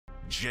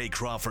Jay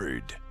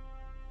Crawford,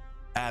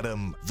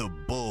 Adam the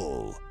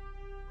Bull,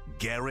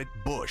 Garrett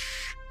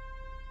Bush,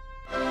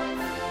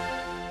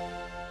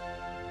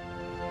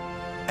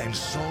 and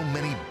so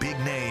many big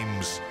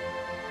names,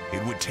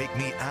 it would take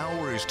me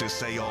hours to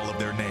say all of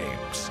their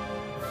names.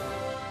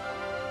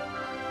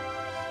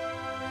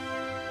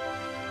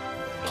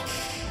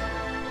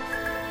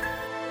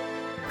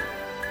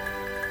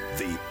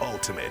 The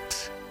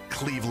ultimate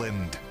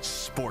Cleveland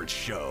sports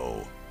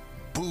show.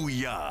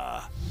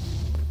 Booyah!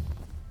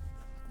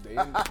 The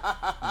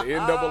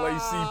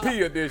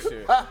NAACP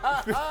edition.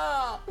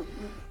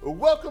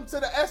 Welcome to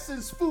the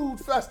Essence Food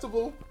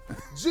Festival.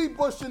 G.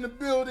 Bush in the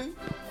building.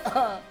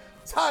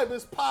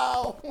 Tybus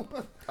Powell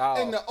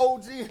and the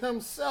OG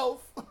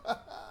himself.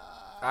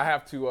 I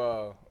have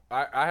to.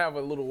 I have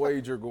a little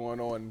wager going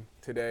on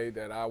today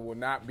that I will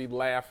not be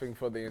laughing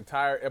for the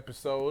entire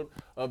episode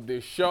of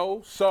this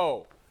show.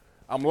 So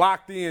I'm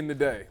locked in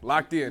today.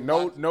 Locked in.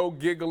 No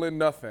giggling,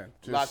 nothing.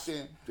 Just, Locked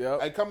in.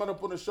 Yep. Hey, coming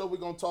up on the show, we're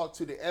going to talk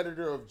to the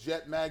editor of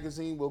Jet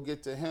Magazine. We'll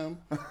get to him.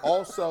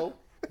 Also,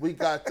 we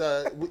got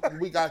the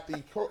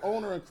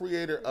owner and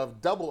creator of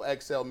Double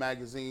XL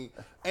Magazine.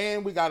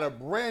 And we got a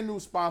brand new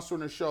sponsor on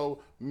the show,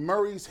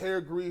 Murray's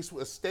Hair Grease,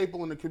 a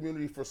staple in the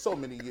community for so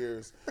many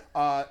years.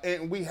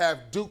 And we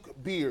have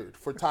Duke Beard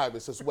for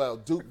Tybus as well.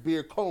 Duke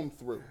Beard Comb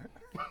Through.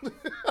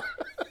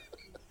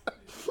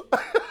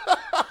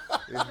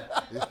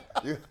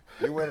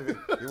 You went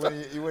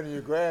in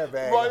your grab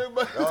bag.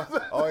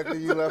 Right, Only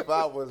thing you left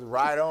out was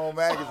Right On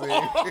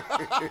Magazine.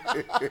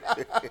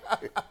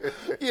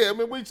 Yeah, I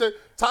mean, we say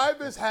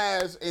Tybus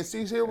has, and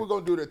see, here we're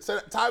gonna do that.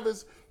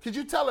 Tybus, could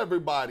you tell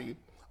everybody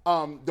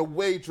the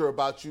wager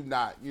about you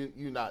not?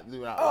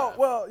 Oh,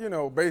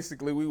 well,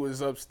 basically we was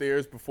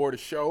upstairs before the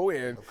show,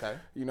 and Okay.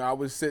 I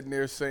was sitting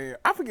there saying,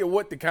 I forget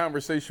what the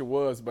conversation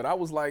was, but I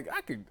was like,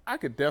 I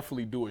could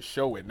definitely do a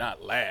show and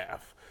not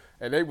laugh,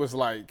 and they was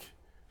like.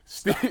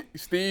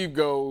 Steve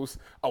goes,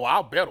 "Oh,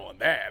 I'll bet on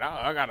that.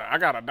 I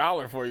got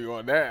 $1 for you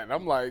on that." And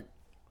I'm like,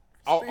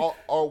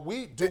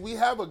 do we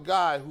have a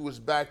guy who is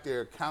back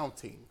there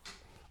counting?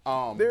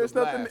 "There's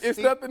the nothing. laughs? It's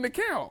Steve, nothing to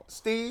count."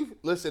 Steve,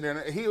 listen, and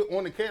he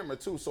on the camera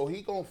too, so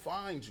he gonna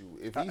find you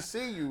if he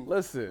see you.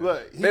 Listen,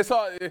 look, that's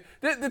all.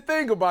 The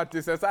thing about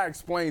this, as I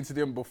explained to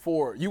them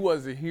before, you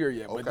wasn't here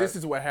yet, but Okay. this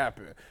is what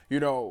happened.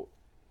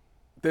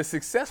 The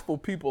successful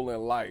people in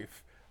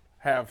life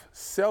have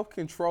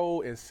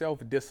self-control and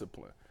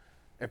self-discipline.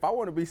 If I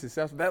want to be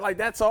successful,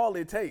 that's all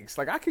it takes.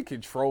 Like, I can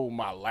control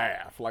my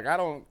laugh. Like, I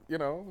don't,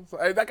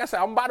 like I said,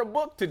 I'm by the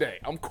book today.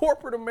 I'm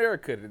corporate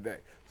America today.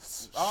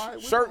 All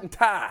right, Shirt and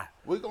tie.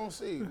 We're gonna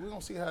see. We're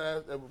gonna see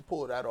how that we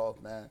pull that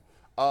off, man.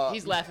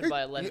 He's laughing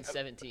by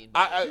 11-17.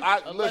 Listen,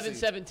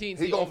 11-17 's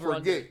he the gonna over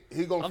forget. under.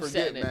 He gonna I'm forget,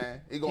 setting it.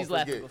 man. He gonna He's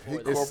laughing forget.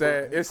 before It's this.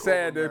 sad.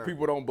 Sad that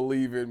people don't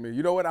believe in me.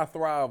 You know what? I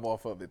thrive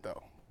off of it,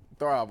 though.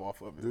 Thrive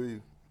off of it. Do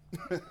you?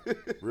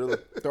 Really?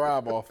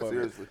 Thrive off of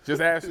Seriously. it. Just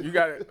ask. You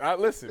got it.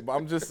 Listen,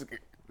 I'm just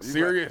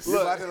serious. You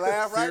about to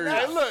laugh right now?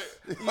 Hey, look,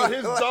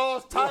 his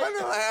jaw's You about to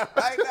tight. laugh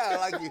right now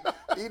like you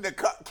eating a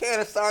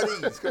can of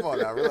sardines. Come on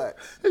now,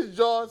 relax. His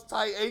jaw's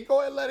tight. Hey, go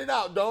ahead and let it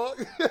out,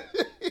 dog.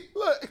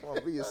 Look. Come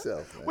on, be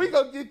yourself, man. We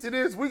gonna get to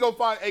this. We gonna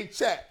find a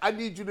check. I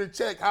need you to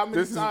check how many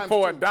This is times.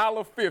 for too.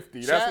 $1.50.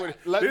 Chat, That's what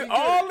let me this, get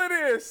all it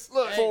is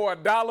Look, for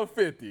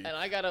 $1.50. And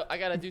I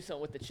gotta do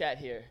something with the chat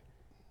here.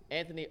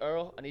 Anthony,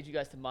 Earl, I need you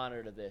guys to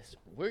monitor this.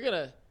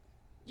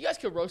 You guys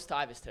could roast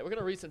Tybus today. We're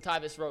gonna read some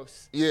Tybus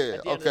roasts. Yeah,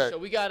 at the end of the okay. show.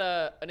 We got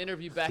an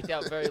interview backed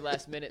out very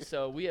last minute,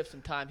 so we have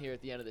some time here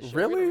at the end of the show.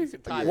 We're gonna Really? read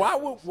some Tybus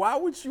Why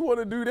roasts. would you want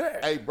to do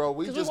that? Hey, bro,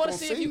 we 'Cause just we wanna gonna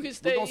see if you can We're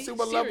stay gonna see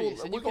what serious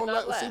level. and We're you gonna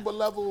cannot see laugh. what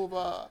level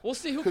of. We'll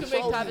see who can make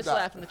control you Tybus got.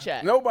 laugh in the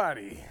chat.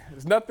 Nobody.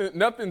 There's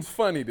nothing's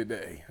funny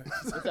today.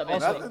 What's up,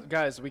 Also, Anthony?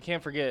 guys, we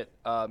can't forget,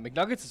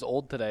 McNuggets is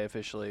old today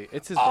officially.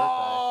 It's his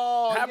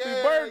Oh, Happy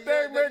yeah,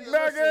 birthday, yeah,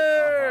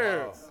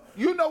 McNuggets! listen.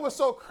 You know what's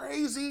so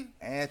crazy?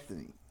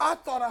 Anthony. I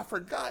thought I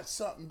forgot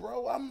something,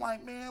 bro. I'm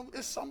like, man,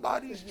 it's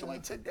somebody's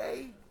joint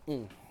today.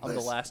 birthday. I'm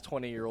the last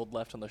 20-year-old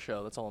left on the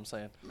show. That's all I'm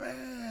saying.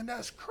 Man,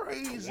 that's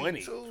crazy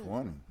 20. too.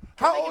 20.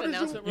 How Make an old is you?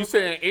 announcement You real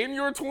saying in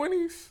your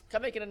 20s?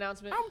 Can I make an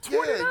announcement? I'm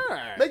 29.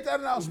 Yeah, make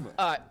that announcement.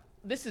 All right,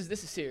 this is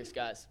serious,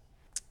 guys.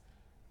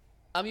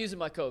 I'm using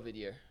my COVID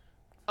year.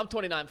 I'm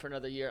 29 for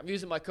another year. I'm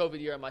using my COVID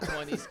year in my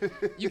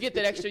 20s. You get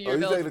that extra year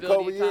of you saying the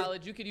eligibility COVID in year?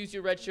 college. You could use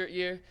your redshirt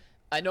year.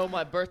 I know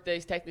my birthday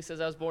technically says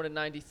I was born in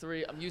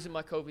 '93. I'm using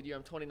my COVID year.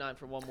 I'm 29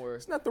 for one more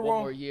nothing one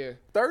wrong. more year.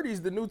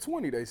 30's the new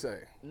 20, they say.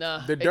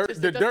 Nah, The it dirt-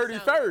 just- the it doesn't dirty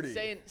sound right.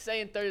 30.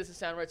 Saying 30 doesn't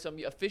sound right, so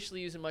I'm officially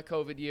using my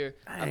COVID year.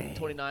 I'm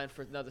 29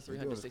 for another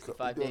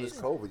 365 Doing days.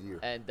 this COVID year.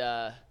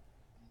 And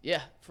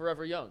yeah,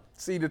 forever young.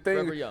 See,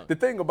 Forever young. the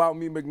thing about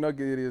me,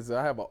 McNugget, is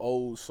I have an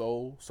old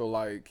soul. So,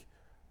 like,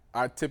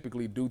 I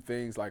typically do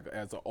things like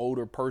as an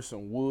older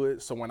person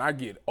would. So when I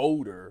get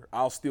older,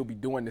 I'll still be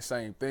doing the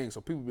same thing. So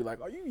people be like,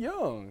 "Are you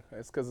young?"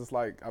 That's because it's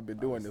like I've been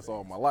doing this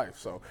all my life.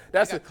 So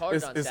that's got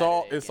carded on it's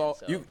all. Saturday It's all.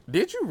 again, so- You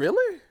did you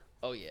really?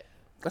 Oh yeah.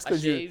 That's I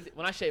 'cause you- shaved.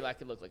 When I shave, I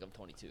could look like I'm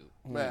 22.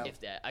 Man. If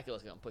that, I could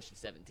look like I'm pushing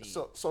 17.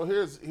 So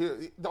here's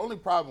the only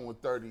problem with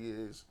 30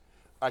 is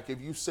Like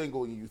if you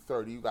single and you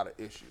 30, you got an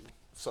issue.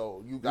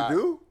 So you got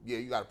do? Yeah,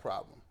 you got a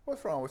problem.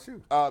 What's wrong with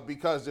you?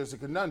 Because there's a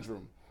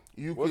conundrum.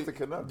 What's the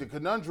conundrum? The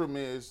conundrum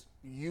is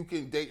you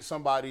can date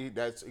somebody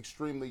that's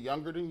extremely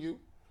younger than you.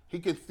 He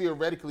can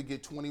theoretically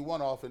get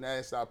 21 off, and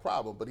that's not a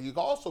problem. But he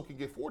also can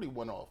get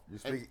 41 off.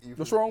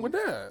 What's wrong with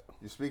that?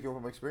 You speaking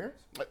from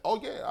experience?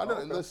 Oh yeah, I know.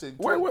 Listen.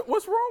 Wait,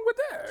 what's wrong with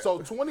that? So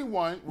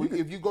 21,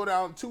 if you go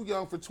down too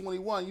young for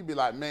 21, you'd be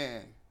like,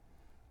 man,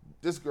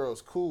 this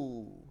girl's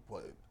cool,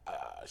 but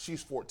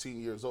she's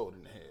 14 years old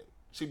in the head.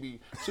 She be.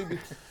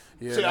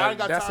 Yeah, See, I ain't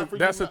got time for you.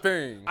 That's a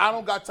thing. I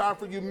don't got time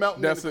for you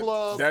melting in the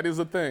club. That is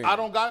a thing. I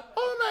don't got.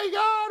 Oh my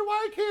God,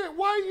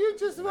 why you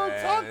just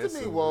don't talk to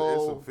me?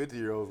 Whoa. There's some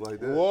 50-year-olds like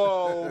that.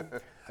 Whoa.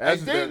 And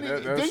then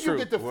that's you true.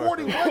 get the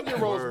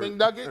 41-year-olds,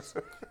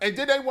 McNuggets, and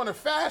then they want to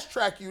fast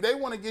track you. They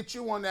want to get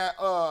you on that.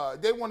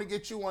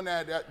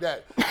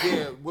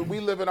 Yeah, when we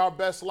live in our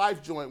best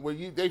life joint, where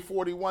they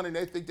 41 and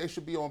they think they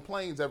should be on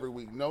planes every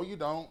week. No, you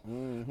don't.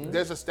 Mm-hmm.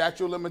 There's a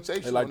statute of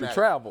limitation. They like on to that.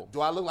 travel.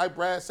 Do I look like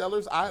Brad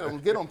Sellers? I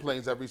don't get on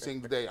planes every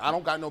single day. I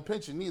don't got no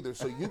pension either.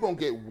 So you're gonna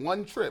get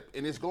one trip,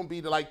 and it's gonna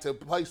be like to a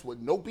place with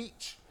no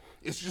beach.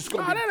 It's just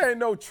gonna be. That ain't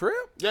no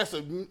trip. Yes,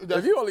 if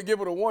you only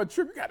give it a one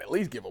trip, you got to at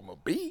least give them a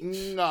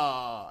beach.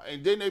 Nah,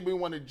 and then they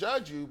want to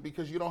judge you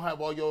because you don't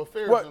have all your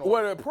affairs.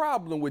 What the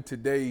problem with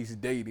today's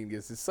dating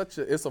is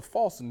it's a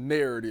false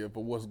narrative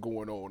of what's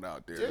going on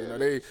out there. Yeah.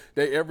 You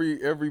know,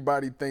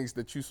 everybody thinks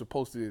that you're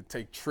supposed to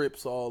take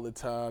trips all the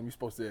time. You're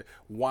supposed to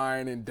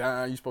wine and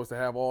dine. You're supposed to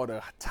have all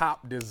the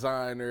top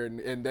designer,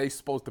 and they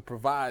supposed to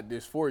provide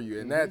this for you.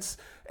 And that's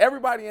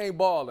everybody ain't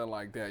balling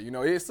like that. You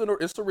know, it's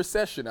a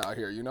recession out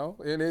here. You know,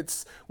 and it's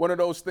one of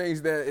those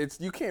things that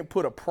you can't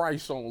put a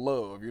price on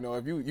love. You know,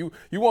 if you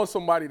want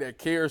somebody that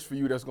cares for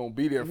you, that's gonna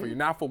be there for you,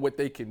 not for what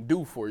they can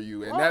do for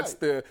you. And that's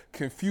the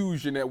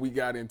confusion that we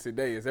got in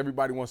today. Is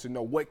everybody wants to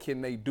know what can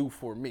they do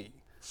for me.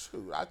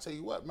 Shoot, I tell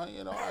you what, man.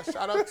 You know, I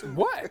shout out to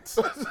what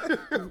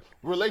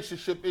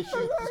relationship issues.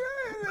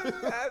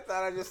 I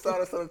thought I just saw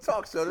this on a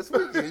talk show this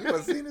weekend. You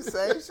must have seen the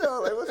same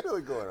show. Like, what's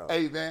really going on?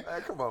 Hey, man.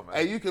 Come on, man.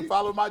 Hey, you can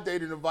follow my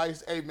dating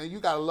advice. Hey, man, you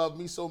gotta love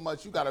me so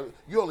much.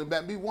 You only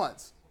met me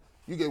once.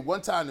 You get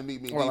one time to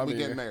meet me. We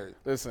get married.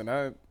 Listen,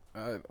 I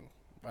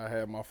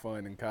had my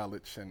fun in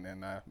college, and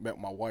then I met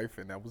my wife,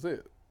 and that was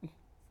it.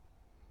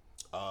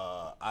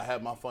 I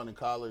had my fun in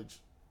college.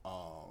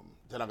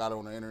 Then I got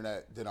on the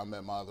internet. Then I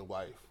met my other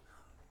wife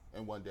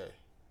in one day.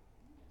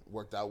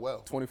 Worked out well.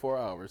 24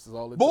 hours is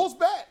all it Bulls took.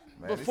 bet.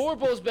 Man, before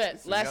Bulls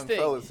bet, last thing.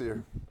 Fellas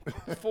here.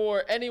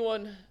 For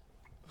anyone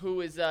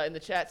who is in the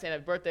chat saying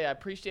happy birthday, I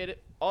appreciate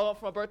it. All up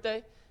for my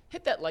birthday,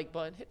 hit that like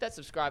button, hit that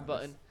subscribe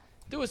button.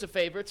 Do us a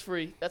favor. It's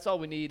free. That's all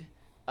we need.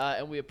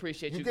 And we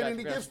appreciate you guys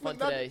for having fun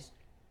today.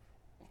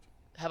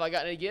 Have I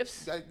gotten any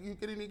gifts? You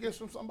get any gifts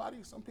from somebody,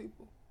 some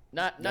people?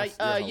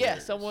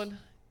 Someone.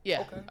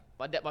 Yeah. Okay.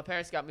 My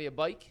parents got me a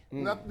bike.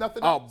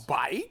 Nothing else. A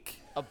bike?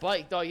 A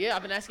bike, dog. Yeah,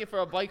 I've been asking for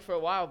a bike for a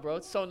while, bro.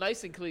 It's so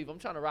nice in Cleveland.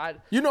 I'm trying to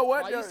ride. You know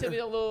what? Why you send me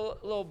a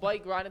little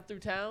bike riding through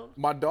town?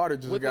 My daughter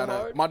just got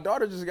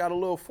a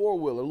little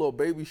 4-wheeler, a little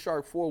Baby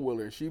Shark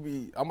 4-wheeler.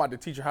 I'm about to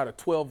teach her how to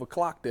 12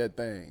 o'clock that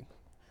thing.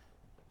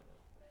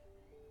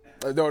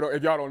 No,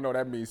 if y'all don't know,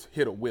 that means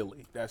hit a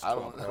wheelie. That's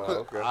 12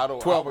 o'clock. Okay.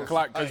 12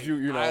 o'clock because you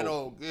know. I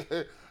don't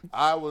get.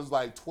 I was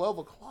like 12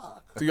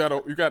 o'clock. So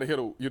you gotta hit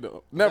a.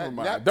 Never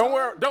mind. Don't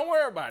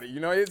worry about it. You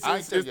know,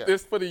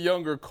 it's for the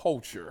younger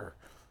culture.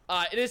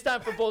 It is time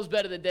for Bull's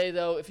bet of the day,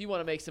 though. If you want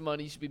to make some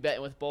money, you should be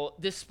betting with Bull.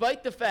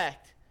 Despite the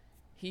fact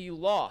he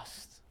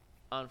lost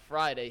on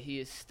Friday, he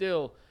is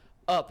still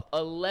up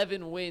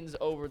 11 wins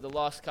over the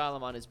lost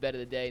column on his bet of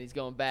the day, and he's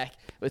going back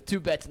with 2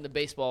 bets in the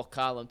baseball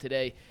column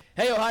today.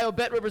 Hey, Ohio,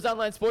 Bet Rivers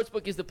Online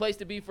Sportsbook is the place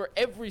to be for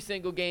every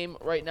single game.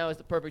 Right now is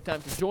the perfect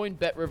time to join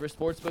Bet Rivers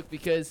Sportsbook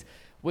because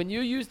when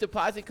you use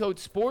deposit code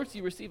SPORTS,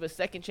 you receive a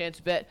second chance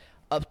bet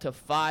up to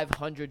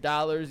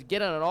 $500.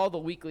 Get on all the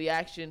weekly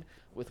action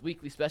with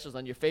weekly specials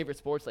on your favorite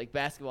sports like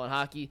basketball and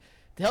hockey.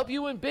 To help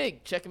you win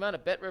big, check them out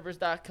at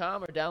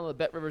betrivers.com or download the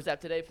Bet Rivers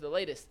app today for the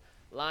latest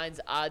lines,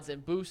 odds,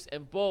 and boosts.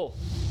 And Bull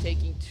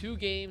taking 2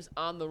 games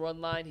on the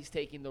run line. He's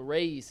taking the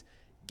Rays,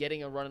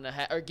 giving a run and a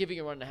half,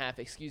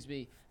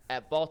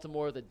 at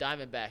Baltimore. The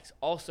Diamondbacks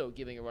also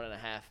giving a run and a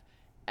half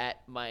at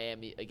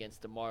Miami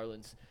against the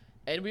Marlins.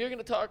 And we are going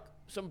to talk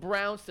some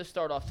Browns to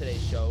start off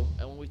today's show.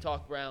 And when we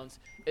talk Browns,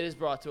 it is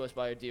brought to us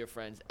by our dear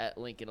friends at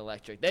Lincoln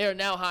Electric. They are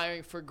now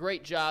hiring for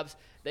great jobs.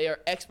 They are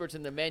experts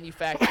in the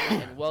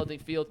manufacturing and welding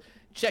field.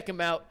 Check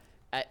them out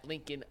at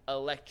Lincoln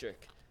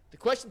Electric. The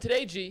question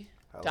today,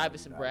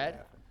 Tyvis and Brad,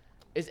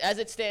 is as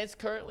it stands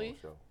currently,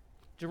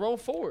 Jerome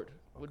Ford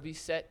would be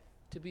set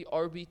to be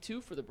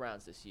RB2 for the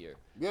Browns this year.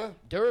 Yeah.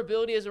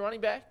 Durability as a running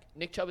back.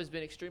 Nick Chubb has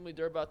been extremely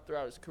durable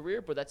throughout his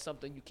career, but that's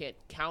something you can't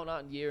count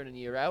on year in and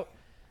year out.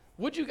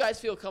 Would you guys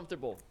feel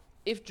comfortable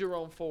if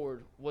Jerome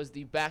Ford was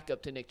the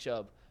backup to Nick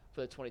Chubb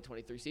for the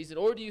 2023 season?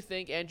 Or do you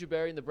think Andrew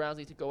Berry and the Browns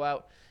need to go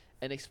out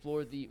and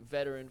explore the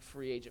veteran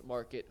free agent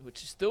market,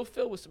 which is still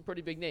filled with some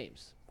pretty big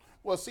names?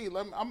 Well, see,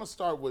 I'm going to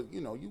start with,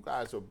 you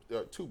guys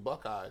are 2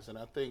 Buckeyes, and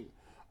I think,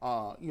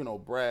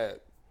 Brad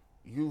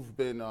you've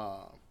been,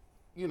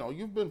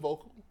 you've been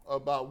vocal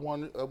about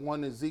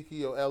one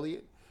Ezekiel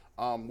Elliott.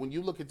 When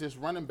you look at this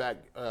running back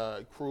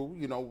crew,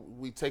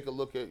 we take a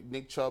look at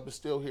Nick Chubb is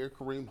still here.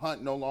 Kareem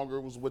Hunt no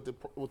longer was with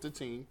the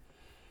team.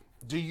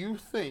 Do you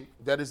think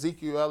that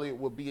Ezekiel Elliott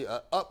will be an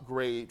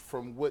upgrade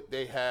from what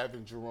they have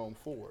in Jerome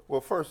Ford?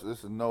 Well, first,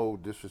 this is no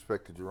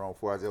disrespect to Jerome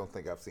Ford. I don't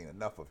think I've seen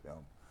enough of him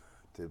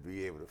to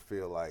be able to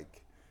feel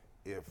like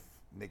if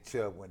Nick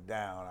Chubb went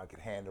down, I could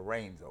hand the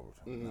reins over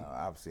to him. Mm-hmm. Now,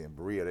 obviously in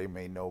Berea, they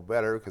may know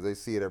better because they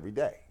see it every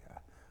day.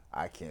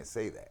 I can't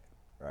say that,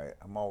 right?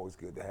 I'm always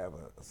good to have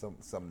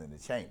something in the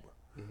chamber,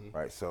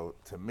 right? So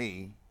to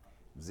me,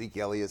 Zeke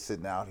Elliott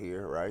sitting out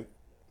here, right,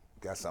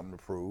 got something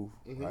to prove,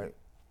 right?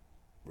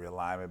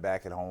 Realignment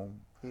back at home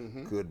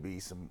could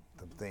be some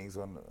things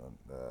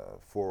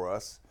for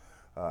us,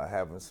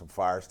 having some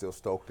fire still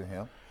stoked in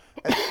him.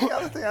 And the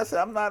other thing I said,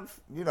 I'm not,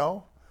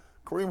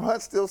 Kareem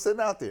Hunt's still sitting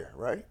out there,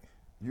 right?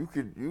 You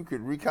could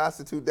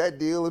reconstitute that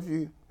deal if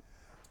you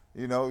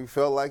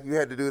felt like you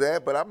had to do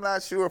that. But I'm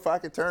not sure if I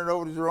could turn it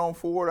over to Jerome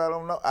Ford. I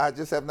don't know. I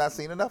just have not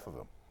seen enough of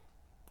him.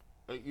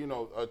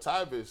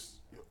 Tyvis,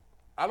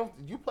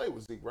 you played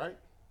with Zeke, right?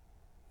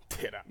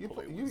 Did I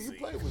play with You Zeke?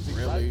 played with Zeke,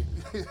 Really?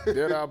 right?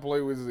 Did I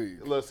play with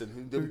Zeke?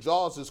 Listen, the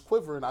jaws is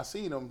quivering. I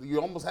seen him. You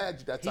almost had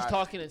you that time. He's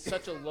talking in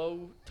such a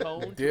low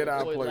tone Did to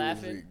I avoid play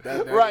laughing. with Zeke?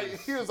 That Right.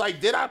 is- He was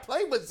like, "Did I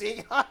play with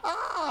Zeke?"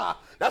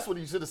 That's what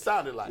he should have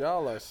sounded like.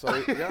 Y'all are so.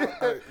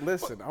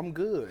 Listen, I'm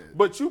good.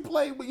 But you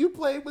played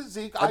with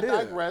Zeke. I did.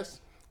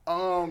 digress.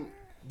 Do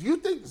you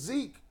think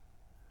Zeke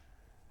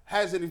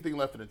has anything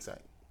left in the tank?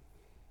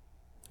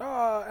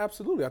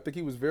 Absolutely. I think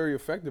he was very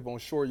effective on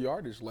short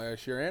yardage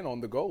last year and on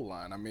the goal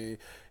line. I mean,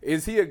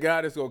 is he a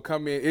guy that's going to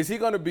come in? Is he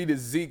going to be the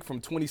Zeke from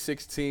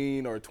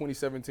 2016 or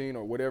 2017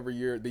 or whatever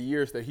year, the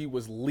years that he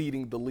was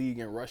leading the league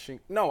in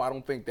rushing? No, I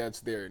don't think that's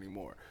there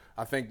anymore.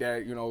 I think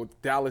that,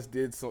 Dallas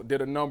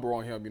did a number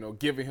on him,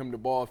 giving him the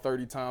ball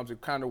 30 times.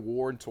 It kind of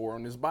wore and tore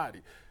on his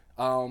body.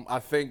 I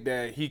think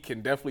that he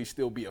can definitely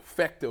still be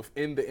effective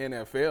in the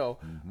NFL.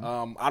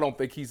 I don't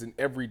think he's an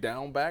every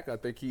down back. I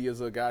think he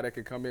is a guy that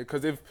can come in.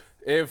 Because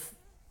if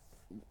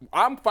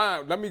I'm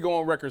fine, let me go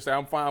on record and say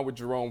I'm fine with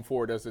Jerome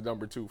Ford as the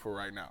number 2 for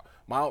right now.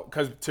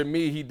 Because to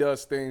me, he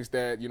does things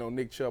that,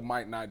 Nick Chubb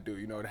might not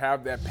do. To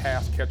have that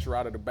pass catcher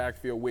out of the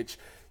backfield, which,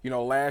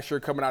 last year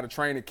coming out of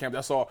training camp,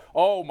 that's all,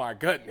 oh my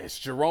goodness,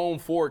 Jerome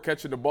Ford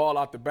catching the ball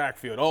out the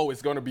backfield. Oh,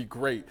 it's going to be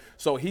great.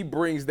 So he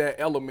brings that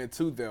element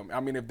to them.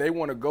 I mean, if they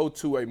want to go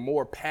to a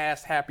more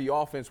pass-happy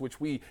offense, which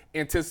we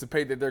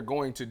anticipate that they're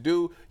going to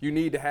do, you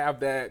need to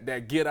have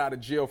that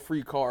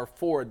get-out-of-jail-free card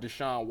for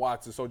Deshaun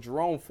Watson. So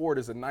Jerome Ford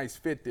is a nice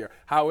fit there.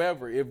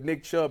 However, if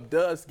Nick Chubb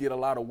does get a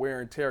lot of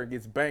wear and tear and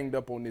gets banged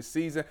up on this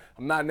season,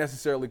 I'm not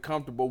necessarily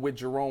comfortable with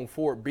Jerome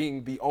Ford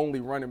being the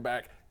only running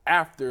back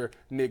after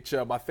Nick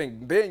Chubb. I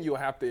think then you'll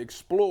have to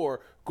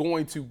explore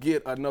going to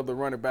get another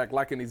running back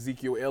like an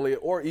Ezekiel Elliott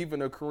or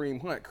even a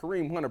Kareem Hunt.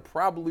 Kareem Hunt would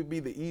probably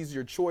be the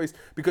easier choice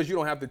because you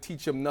don't have to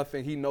teach him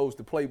nothing. He knows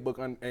the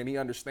playbook and he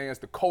understands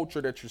the culture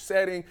that you're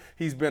setting.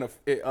 He's been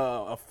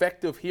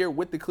effective here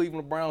with the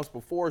Cleveland Browns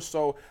before,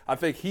 so I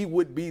think he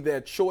would be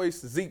that choice.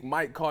 Zeke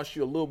might cost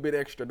you a little bit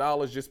extra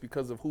dollars just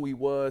because of who he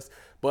was,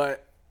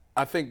 but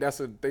I think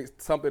that's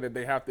something that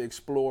they have to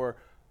explore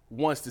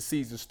once the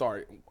season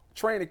started.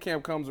 Training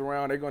camp comes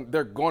around,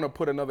 they're going to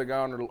put another guy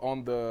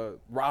on the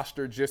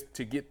roster just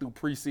to get through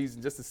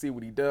preseason, just to see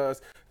what he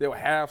does. They'll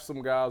have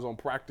some guys on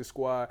practice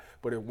squad,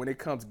 but when it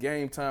comes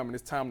game time and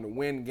it's time to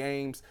win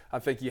games, I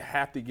think you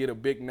have to get a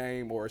big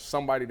name or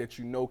somebody that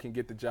can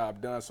get the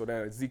job done. So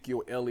that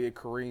Ezekiel Elliott,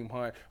 Kareem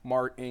Hunt,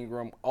 Mark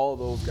Ingram, all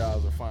those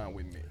guys are fine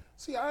with me.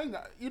 See, I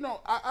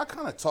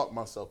kind of talked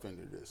myself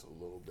into this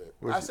a little bit.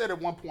 I said at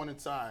one point in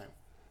time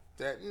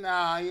that, you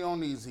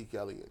don't need Zeke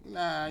Elliott.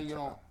 You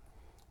don't.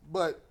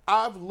 But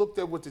I've looked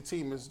at what the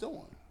team is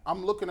doing.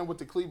 I'm looking at what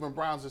the Cleveland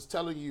Browns is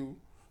telling you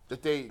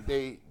that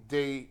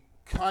they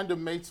kind of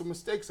made some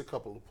mistakes a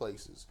couple of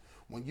places.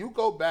 When you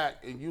go back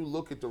and you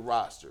look at the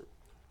roster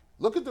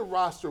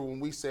when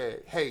we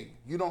said, hey,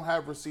 you don't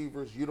have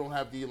receivers, you don't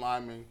have D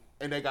linemen,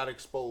 and they got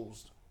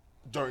exposed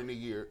during the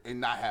year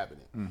and not having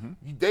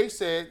it. They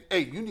said,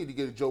 hey, you need to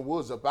get Joe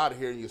Woods up out of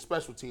here and your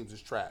special teams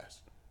is trash.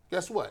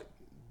 Guess what?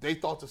 They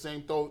thought the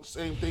same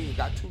thing and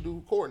got 2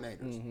 new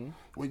coordinators.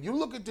 When you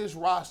look at this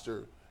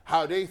roster,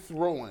 how they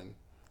throwing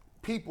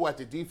people at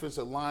the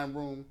defensive line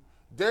room,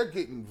 they're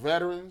getting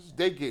veterans,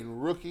 they're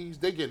getting rookies,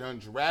 they're getting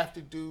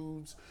undrafted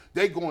dudes,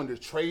 they going to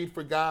trade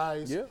for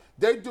guys. Yeah.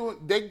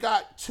 They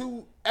got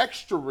 2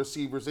 extra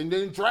receivers and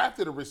then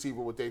drafted a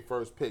receiver with their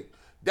first pick.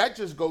 That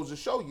just goes to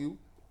show you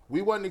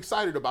we wasn't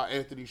excited about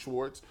Anthony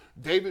Schwartz.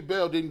 David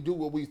Bell didn't do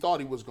what we thought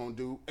he was going to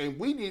do. And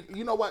we need,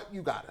 you know what?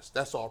 You got us.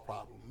 That's our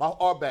problem.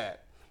 Our bad.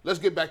 Let's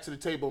get back to the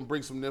table and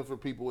bring some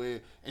different people in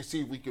and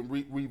see if we can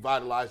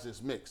revitalize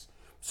this mix.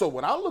 So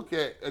when I look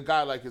at a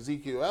guy like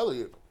Ezekiel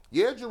Elliott,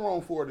 yeah,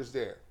 Jerome Ford is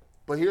there.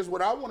 But here's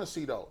what I want to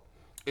see, though.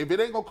 If it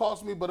ain't going to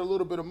cost me but a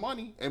little bit of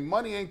money, and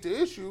money ain't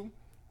the issue,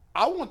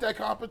 I want that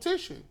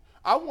competition.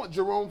 I want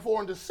Jerome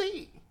Ford to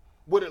see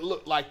would it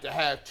look like to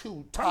have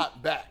 2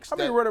 top backs? How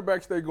many running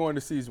backs they go in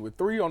the season with?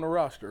 3 on the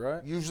roster,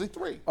 right? Usually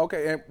 3.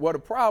 Okay, and what the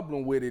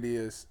problem with it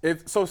is,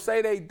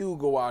 say they do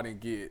go out and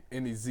get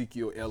an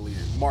Ezekiel Elliott,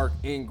 Mark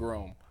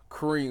Ingram,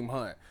 Kareem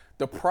Hunt.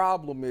 The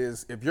problem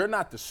is, if you're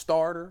not the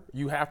starter,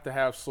 you have to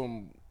have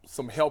some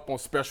help on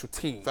special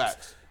teams.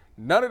 Facts.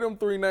 None of them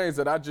 3 names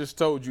that I just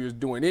told you is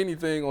doing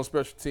anything on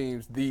special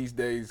teams these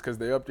days because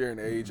they're up there in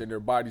age and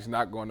their body's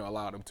not going to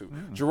allow them to.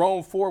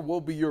 Jerome Ford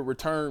will be your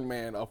return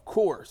man, of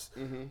course,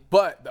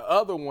 but the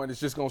other one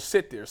is just going to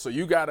sit there. So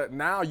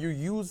now you're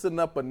using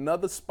up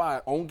another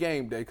spot on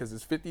game day because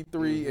it's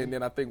 53 and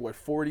then I think,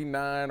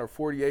 49 or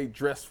 48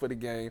 dressed for the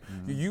game.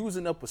 You're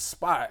using up a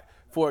spot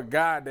for a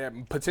guy that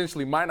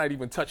potentially might not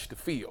even touch the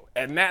field,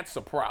 and that's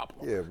a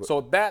problem. Yeah,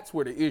 so that's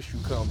where the issue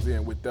comes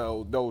in with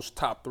those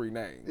top 3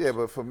 names. Yeah,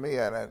 but for me,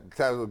 that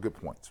was good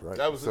points, right?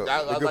 That was so,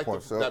 I good like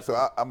points. that. So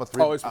I'm a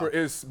 3. Oh,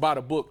 it's by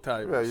the book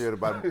type. Yeah,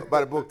 by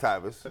the book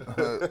types.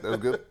 That was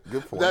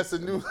good point. That's a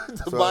new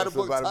by the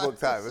book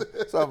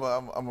types. So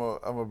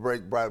I'm a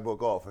break by the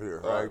book off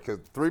here, right? Because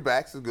 3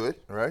 backs is good,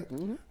 right?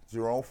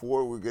 Jerome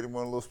Ford, we get him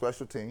on a little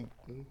special team.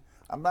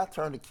 I'm not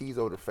turning the keys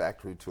over the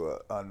factory to an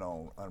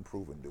unknown,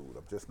 unproven dude.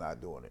 I'm just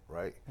not doing it,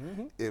 right?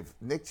 If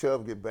Nick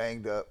Chubb get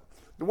banged up,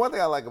 the one thing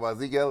I like about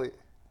Zeke Elliott,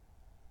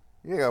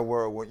 you ain't got to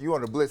worry. When you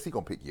on the blitz, he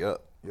going to pick you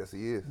up. Yes,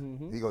 he is.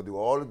 He going to do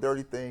all the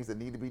dirty things that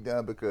need to be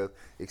done because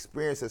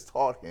experience has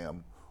taught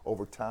him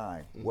over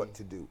time what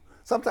to do.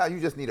 Sometimes you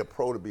just need a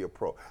pro to be a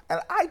pro.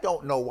 And I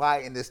don't know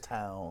why in this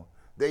town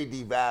they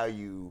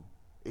devalue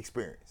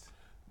experience.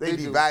 They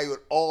devalue it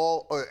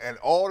all in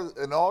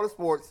all the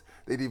sports.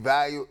 They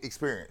devalue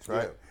experience,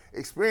 right? Yeah.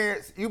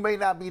 Experience, you may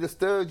not be the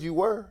stud you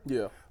were.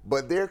 Yeah.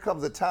 But there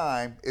comes a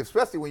time,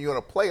 especially when you're on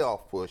a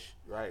playoff push.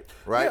 Right.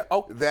 Right?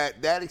 Yeah,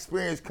 that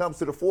experience comes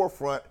to the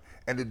forefront,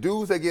 and the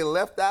dudes that get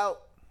left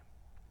out,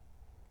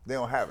 they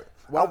don't have it.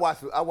 Well,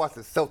 I watched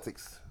the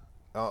Celtics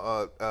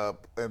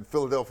in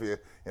Philadelphia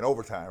in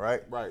overtime,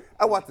 right? Right.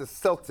 I watched the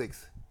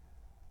Celtics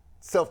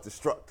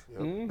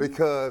self-destruct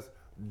because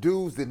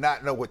dudes did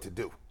not know what to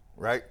do,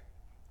 right?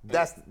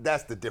 That's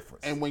the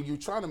difference. And when you're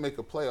trying to make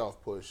a playoff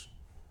push,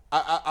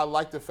 I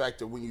like the fact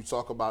that when you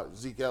talk about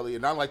Zeke Elliott,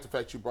 and I like the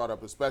fact you brought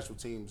up his special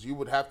teams, you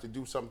would have to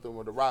do something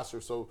with the roster.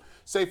 So,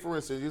 say, for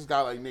instance, this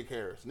guy like Nick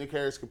Harris. Nick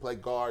Harris can play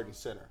guard and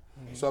center.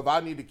 So if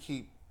I need to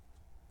keep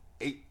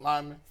 8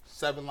 linemen,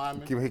 7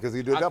 linemen. Because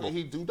he do a double.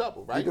 He do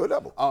double, right? He do a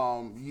double.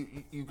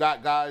 You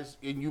got guys,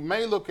 and you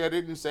may look at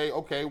it and say,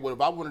 okay, well,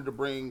 if I wanted to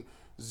bring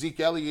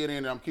Zeke Elliott in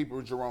and I'm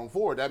keeping Jerome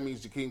Ford, that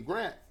means Jakeem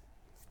Grant.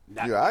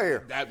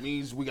 That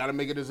means we got to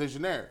make a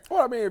decision there.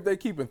 Well, I mean, if they're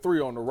keeping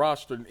 3 on the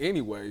roster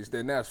anyways,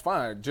 then that's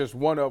fine. Just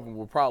one of them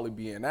will probably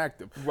be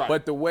inactive. Right.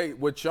 But the way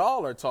what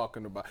y'all are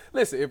talking about,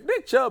 listen, if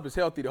Nick Chubb is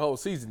healthy the whole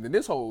season, then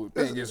this whole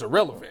thing is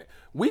irrelevant.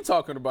 We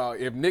talking about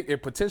if Nick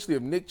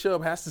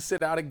Chubb has to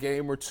sit out a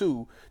game or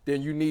 2,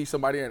 then you need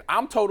somebody in.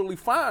 I'm totally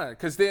fine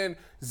because then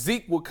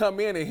Zeke would come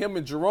in and him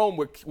and Jerome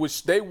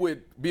which they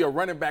would be a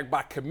running back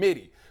by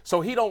committee. So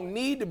he don't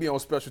need to be on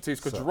special teams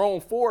because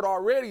Jerome Ford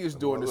already is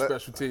doing the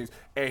special teams,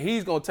 and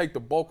he's going to take the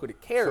bulk of the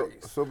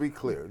carries. So be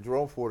clear,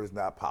 Jerome Ford is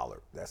not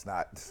Pollard. That's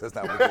not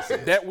what this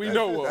is. That we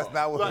know of. That's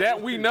not what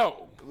that we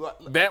know.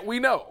 That we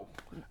know.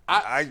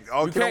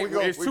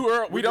 It's too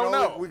early. We don't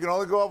know. We can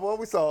only go off what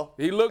we saw.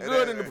 He looked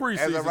good in the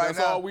preseason.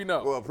 That's all we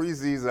know. Well,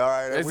 preseason, all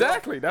right.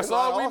 Exactly. That's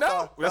all we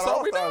know. That's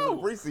all we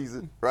know.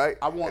 Preseason, right?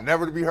 And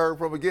never to be heard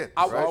from again.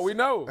 That's all we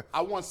know.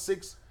 And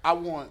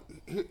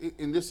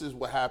this is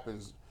what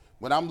happens.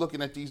 When I'm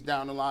looking at these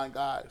down the line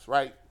guys,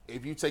 right?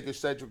 If you take a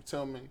Cedric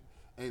Tillman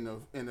in the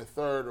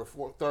third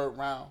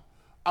round,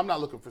 I'm not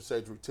looking for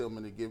Cedric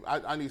Tillman to give.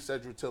 I need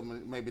Cedric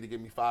Tillman maybe to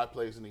give me 5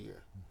 plays in a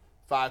year.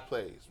 5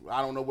 plays.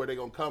 I don't know where they're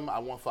gonna come. I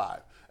want 5.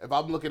 If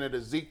I'm looking at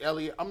a Zeke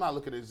Elliott, I'm not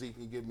looking at Zeke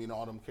to give me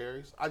all them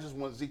carries. I just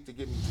want Zeke to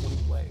give me 20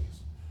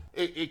 plays.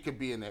 It could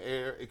be in the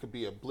air. It could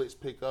be a blitz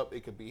pickup.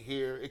 It could be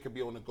here. It could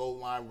be on the goal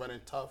line, running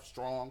tough,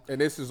 strong.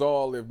 And this is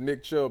all if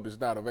Nick Chubb is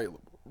not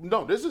available.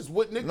 No, this is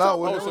what Nick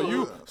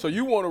Chubb. So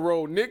you want to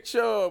roll Nick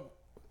Chubb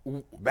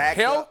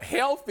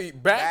healthy,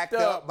 backed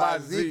up by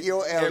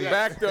Ezekiel Elliott, and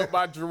backed up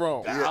by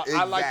Jerome.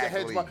 I like to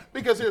hedge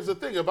because here's the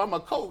thing: if I'm a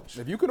coach,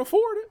 if you can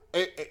afford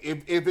it,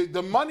 if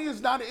the money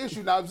is not an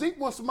issue. Now, if Zeke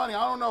wants some money,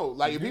 I don't know.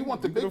 Like if he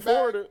wants the big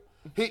afford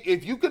bag,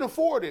 if you can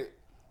afford it.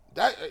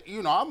 That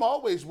I'm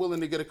always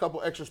willing to get a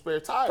couple extra spare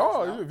tires.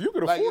 Oh, now. if you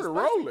can afford it,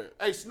 roll it.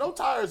 Hey, snow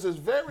tires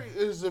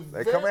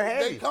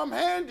They come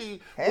handy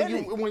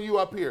when you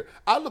up here.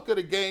 I look at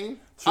a game.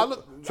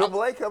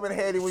 AAA come in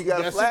handy when you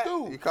got a flat.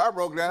 Your car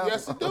broke down.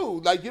 Yes, it do.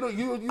 Like you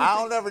I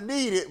don't ever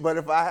need it, but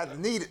if I have to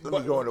need it,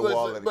 let me go in the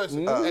wall.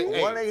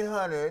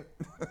 1-800.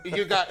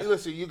 You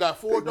got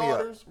 4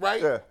 daughters, right?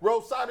 Yeah.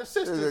 Roadside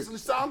assistance. It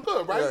sound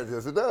good, right?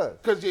 Yes, it does.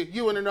 Because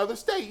you in another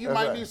state, you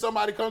might need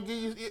somebody to come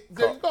give you.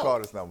 There you go.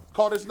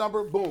 Call this number.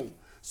 Boom.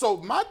 So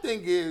my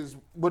thing is,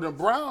 when the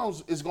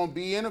Browns is going to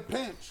be in a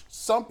pinch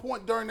some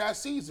point during that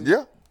season.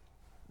 Yeah.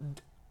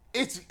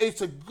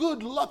 It's a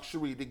good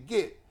luxury to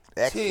get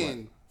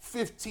 10,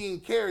 15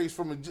 carries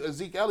from a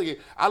Zeke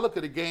Elliott. I look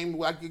at a game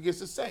like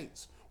against the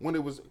Saints when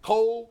it was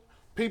cold,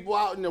 people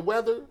out in the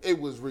weather, it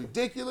was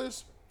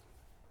ridiculous.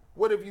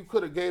 What if you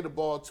could have gave the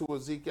ball to a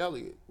Zeke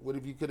Elliott? What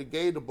if you could have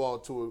gave the ball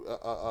to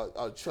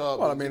a Chubb?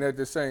 Well, I mean, at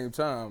the same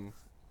time,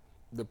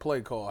 the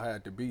play call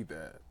had to be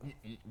that.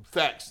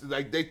 Facts.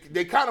 Like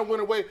they kind of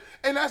went away,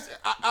 and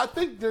I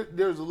think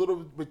there's a little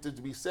bit to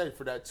be said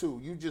for that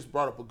too. You just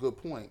brought up a good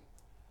point.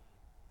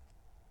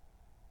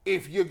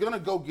 If you're gonna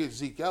go get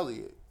Zeke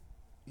Elliott,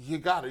 you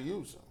gotta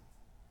use him,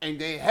 and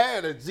they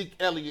had a Zeke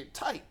Elliott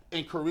type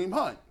in Kareem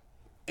Hunt,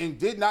 and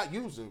did not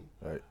use him.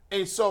 Right.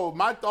 And so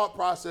my thought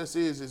process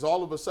is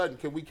all of a sudden,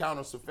 can we count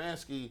on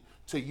Stefanski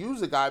to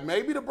use a guy?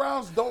 Maybe the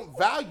Browns don't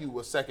value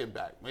a second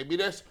back. Maybe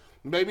they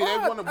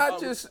want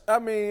to. I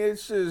mean,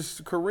 it's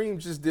just Kareem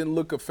just didn't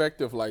look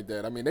effective like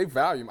that. I mean, they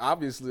value him.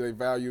 Obviously, they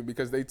value him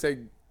because they take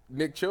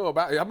Nick Chubb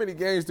out. How many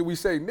games do we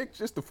say Nick?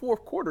 Just the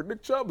fourth quarter,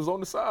 Nick Chubb is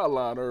on the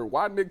sideline, or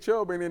why Nick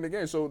Chubb ain't in the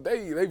game? So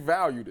they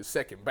value the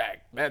second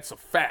back. That's a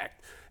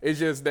fact. It's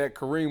just that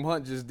Kareem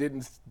Hunt just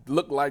didn't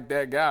look like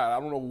that guy. I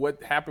don't know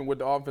what happened with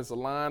the offensive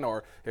line,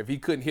 or if he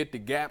couldn't hit the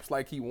gaps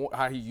like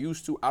how he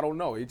used to. I don't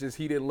know. He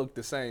didn't look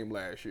the same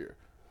last year.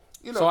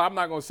 So I'm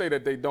not gonna say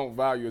that they don't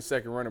value a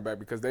second running back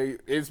because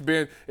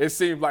it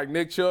seems like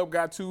Nick Chubb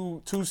got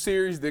two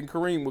series, then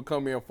Kareem would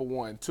come in for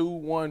one.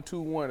 2-1,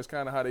 2-1 is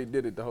kind of how they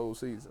did it the whole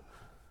season.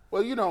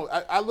 Well,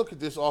 I look at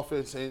this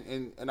offense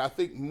and I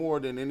think more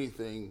than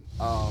anything,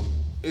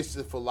 it's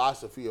the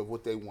philosophy of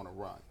what they want to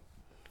run.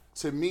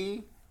 To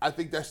me, I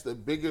think that's the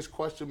biggest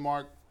question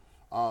mark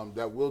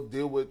that we'll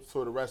deal with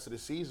for the rest of the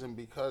season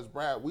because,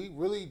 Brad, we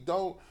really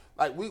don't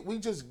we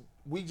just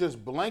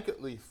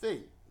blanketly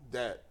think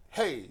that,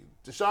 hey,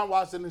 Deshaun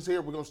Watson is here,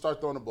 we're going to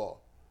start throwing the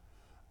ball.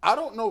 I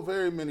don't know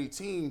very many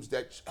teams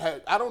that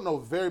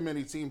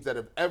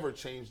have ever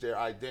changed their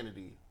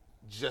identity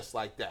just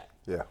like that.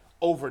 Yeah.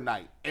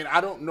 Overnight. And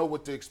I don't know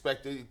what to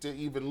expect it to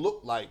even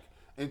look like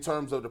in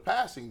terms of the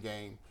passing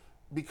game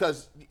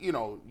because,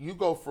 you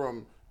go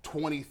from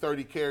 20,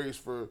 30 carries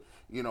for,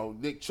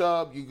 Nick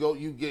Chubb,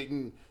 you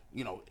getting,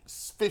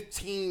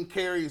 15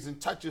 carries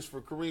and touches for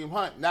Kareem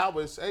Hunt. Now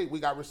it's, hey, we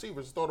got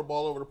receivers to throw the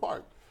ball over the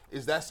park.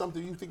 Is that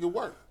something you think will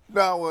work?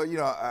 No,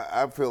 well,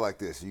 I feel like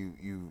this.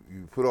 You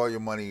put all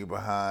your money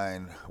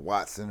behind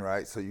Watson,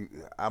 right? So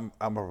I'm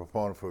a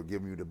proponent for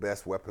giving you the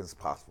best weapons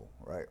possible,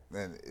 right?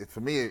 And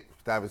for me,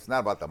 it's not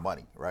about the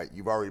money, right?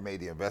 You've already made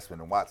the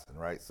investment in Watson,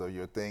 right? So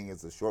your thing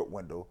is a short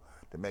window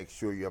to make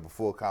sure you have a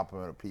full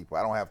complement of people.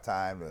 I don't have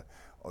time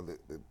or the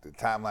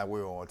timeline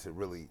we're on to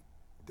really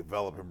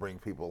develop and bring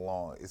people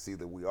along. It's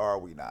either we are or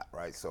we not,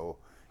 right? So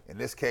in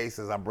this case,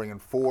 as I'm bringing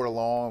Ford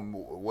along,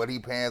 what he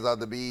pans out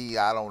to be,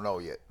 I don't know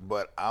yet.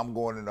 But I'm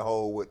going in the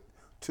hole with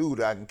two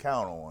that I can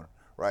count on,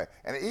 right?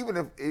 And even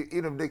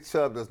if Nick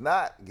Chubb does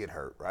not get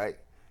hurt, right,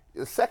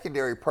 the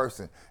secondary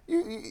person,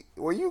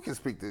 you can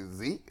speak to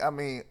Zeke. I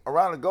mean,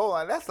 around the goal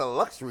line, that's a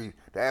luxury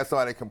to have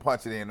somebody that can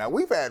punch it in. Now,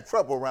 we've had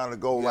trouble around the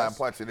goal line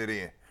punching it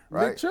in,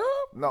 right? Nick Chubb?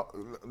 No,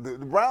 the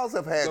Browns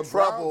have had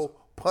trouble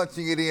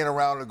punching it in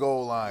around the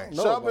goal line.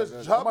 Chubb has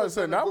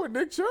with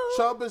Nick Chubb.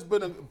 Chubb has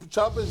been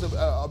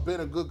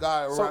a good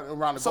guy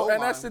around the goal line.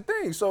 And that's the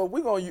thing. So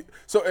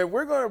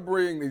we're gonna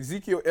bring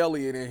Ezekiel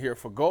Elliott in here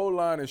for goal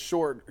line and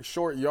short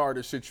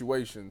yardage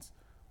situations.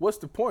 What's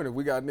the point if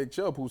we got Nick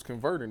Chubb who's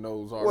converting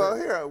those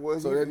already?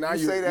 So now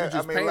you say that.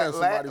 I mean,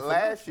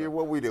 last year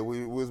what we did,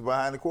 we was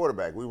behind the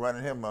quarterback. We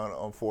running him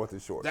on fourth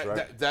and short,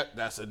 right?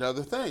 That's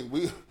another thing.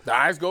 The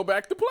eyes go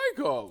back to play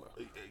caller.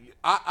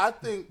 I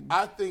think.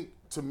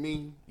 To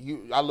me,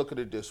 I look at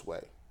it this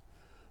way: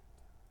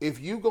 if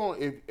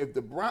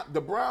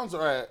the Browns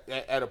are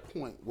at a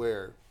point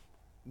where,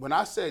 when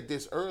I said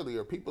this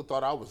earlier, people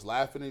thought I was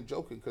laughing and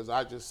joking because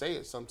I just say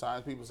it.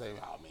 Sometimes people say,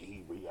 "Oh man,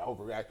 he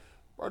overreact."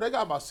 Bro, they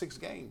got about 6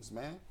 games,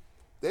 man.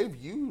 They've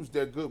used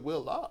their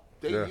goodwill up.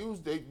 They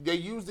used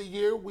the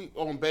year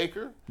on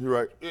Baker. You're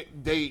right.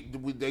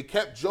 They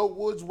kept Joe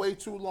Woods way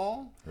too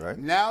long. Right.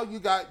 Now you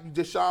got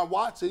Deshaun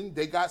Watson.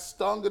 They got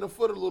stung in the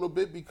foot a little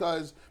bit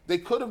because they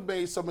could have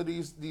made some of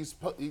these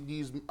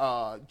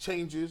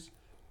changes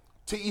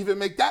to even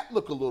make that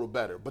look a little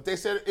better. But they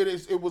said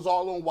it was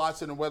all on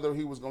Watson and whether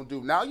he was going to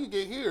do. Now you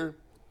get here.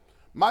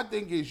 My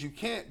thing is you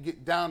can't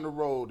get down the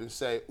road and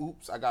say,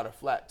 "Oops, I got a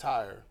flat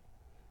tire,"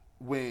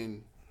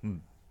 when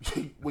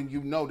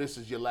you know this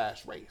is your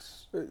last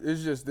race.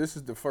 It's just this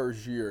is the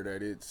first year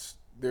that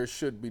there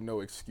should be no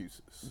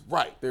excuses.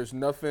 Right. There's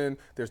nothing.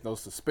 There's no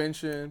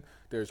suspension.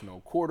 There's no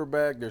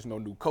quarterback. There's no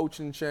new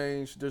coaching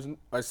change.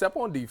 Except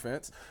on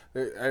defense.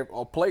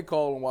 Play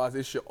calling wise,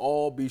 it should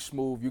all be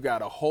smooth. You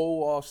got a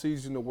whole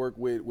offseason to work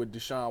with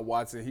Deshaun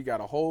Watson. He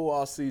got a whole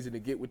offseason to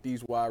get with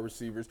these wide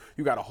receivers.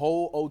 You got a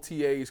whole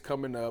OTAs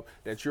coming up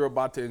that you're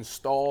about to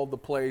install the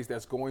plays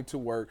that's going to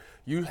work.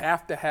 You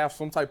have to have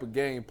some type of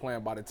game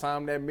plan. By the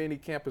time that mini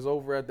camp is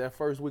over at that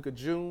first week of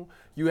June,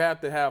 you have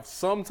to have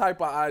some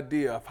type of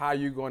idea of how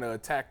you're going to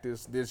attack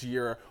this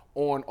year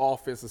on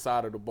offensive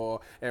side of the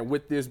ball. And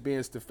with this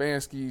being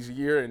Stefanski's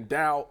year in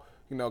doubt,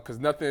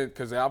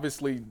 because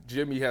obviously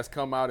Jimmy has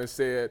come out and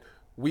said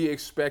we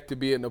expect to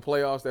be in the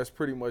playoffs, that's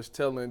pretty much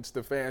telling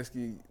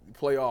Stefanski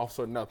playoffs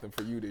are nothing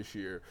for you this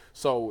year.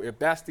 So if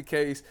that's the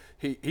case,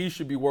 he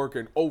should be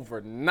working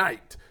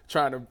overnight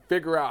trying to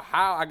figure out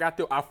how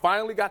I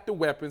finally got the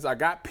weapons. I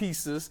got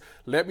pieces.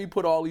 Let me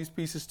put all these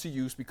pieces to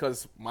use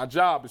because my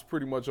job is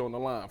pretty much on the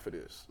line for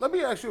this. Let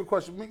me ask you a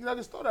question.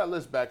 Let's throw that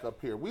list back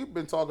up here. We've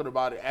been talking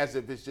about it as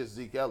if it's just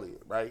Zeke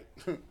Elliott, right?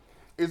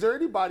 Is there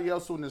anybody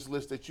else on this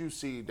list that you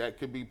see that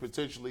could be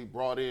potentially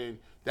brought in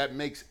that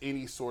makes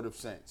any sort of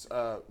sense?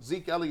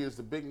 Zeke Elliott is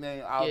the big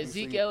name,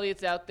 obviously. Yeah, Zeke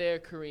Elliott's out there.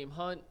 Kareem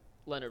Hunt,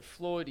 Leonard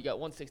Floyd. You got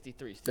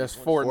 163. Steve. That's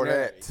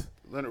Fournette.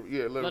 Leonard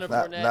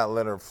Fournette. Not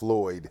Leonard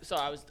Floyd.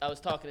 Sorry, I was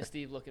talking to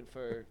Steve looking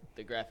for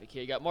the graphic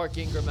here. You got Mark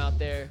Ingram out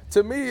there.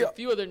 To me, there's a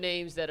few other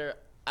names that are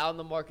out in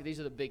the market. These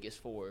are the biggest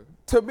four.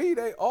 To me,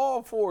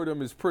 all four of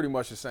them is pretty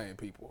much the same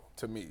people,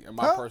 to me, in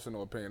my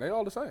personal opinion. They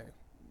all the same.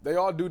 They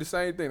all do the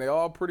same thing. They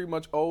all pretty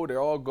much old. They're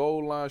all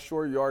goal line,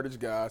 short yardage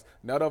guys.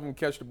 None of them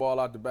catch the ball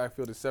out the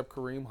backfield except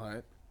Kareem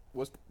Hunt.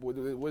 What's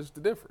the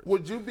difference?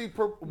 Would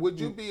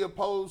you be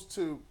opposed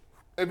to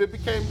if it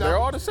became down? They're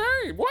all the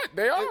same. What?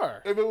 They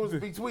are. If it was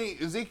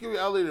between Ezekiel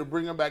Elliott and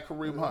bringing back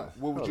Kareem Hunt,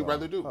 what would you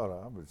rather do? Hold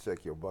on, I'm gonna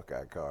check your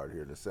Buckeye card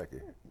here in a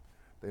second.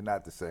 They're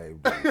not the same.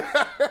 Dude.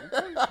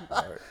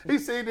 He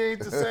said they ain't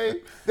the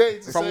same. They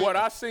ain't the From same. what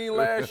I seen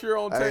last year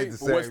on I tape, ain't the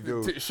same,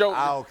 dude. show.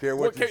 I don't care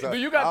what you do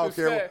you got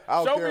the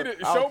stats?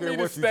 Show me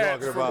the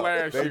stats from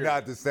last year. They're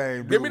not the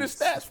same. Give me the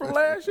stats from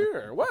last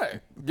year.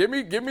 What? Give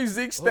me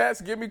Zeke's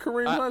stats. Give me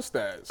Kareem Hunt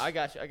stats. I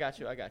got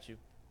you.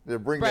 Yeah,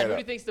 bring Brad, that who up.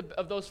 do you think's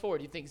of those four?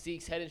 Do you think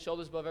Zeke's head and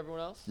shoulders above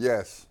everyone else?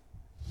 Yes.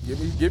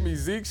 Give me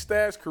Zeke's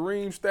stats,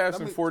 Kareem's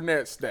stats, and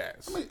Fournette's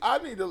stats.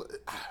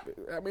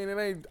 I mean, it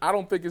ain't. I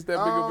don't think it's that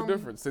big of a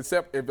difference,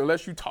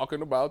 unless you're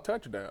talking about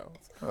touchdowns.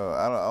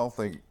 I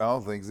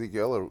don't think Zeke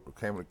Elliott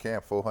came to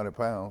camp 400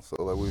 pounds, so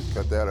that we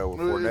cut that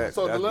over Fournette.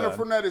 So That's Leonard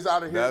done. Fournette is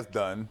out of here. That's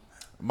done.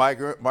 Mark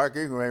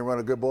Ingram ain't run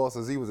a good ball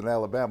since he was in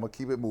Alabama.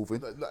 Keep it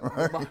moving.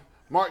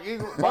 Mark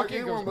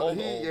Ingram, old.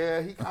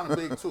 he kind of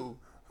big too.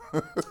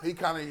 He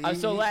kind of.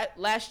 So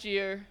last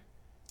year,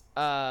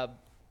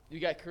 you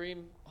got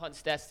Kareem Hunt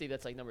stats, Steve.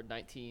 That's like number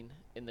 19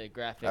 in the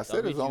graphics. I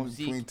said it was I'll read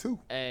you only between Zeke two.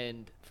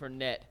 and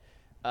Fournette.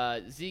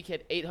 Zeke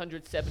had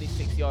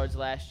 876 yards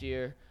last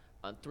year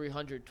on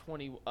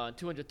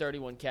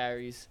 231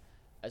 carries,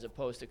 as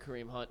opposed to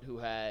Kareem Hunt, who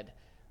had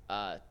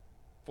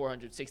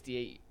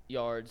 468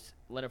 yards.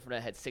 Leonard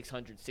Fournette had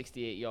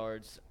 668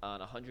 yards on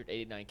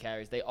 189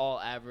 carries. They all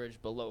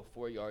averaged below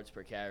 4 yards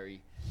per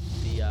carry.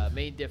 The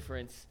main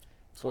difference,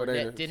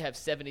 Fournette did have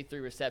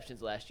 73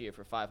 receptions last year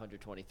for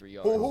 523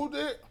 yards. Who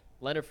did?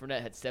 Leonard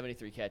Fournette had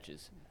 73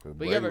 catches. But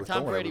Brady you remember was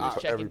Tom throwing Brady was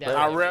every checking play.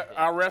 down.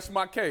 I rest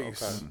my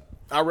case. Okay.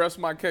 I rest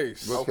my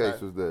case. What case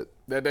was that?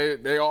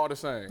 That they all the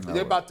same.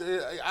 They about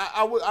to.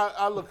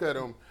 I look at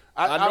them.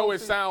 I know it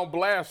sounds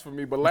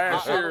blasphemy, but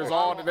last year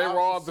they were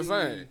all the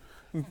same.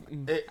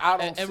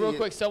 And real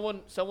quick,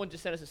 someone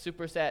just sent us a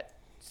super stat.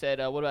 Said,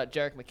 what about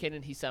Jerick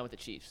McKinnon? He signed with the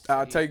Chiefs. So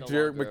I'll he's take no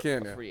Jerick longer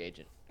McKinnon. A free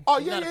agent. Oh,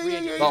 He's not a free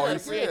agent. yeah.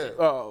 He's a free agent.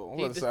 Oh,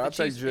 what I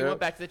take He went Jed.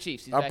 back to the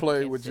Chiefs. He's I back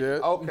played in with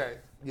Kansas City. Jed. Okay.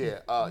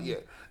 Yeah.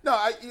 No,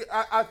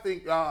 I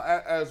think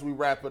as we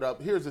wrap it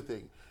up, here's the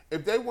thing.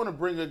 If they want to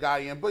bring a guy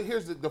in, but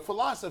here's the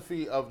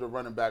philosophy of the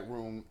running back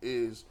room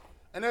is,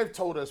 and they've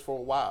told us for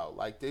a while,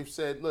 like they've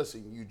said,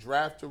 listen, you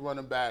draft a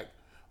running back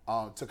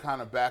to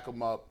kind of back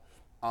them up.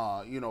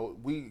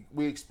 We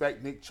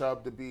expect Nick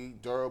Chubb to be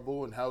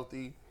durable and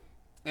healthy.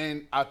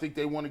 And I think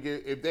they want to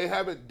give, if they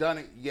haven't done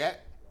it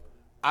yet,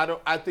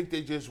 I think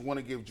they just want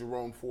to give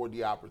Jerome Ford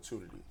the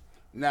opportunity.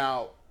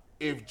 Now,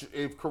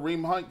 if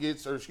Kareem Hunt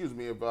gets, if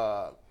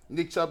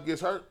Nick Chubb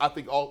gets hurt, I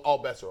think all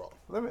bets are off.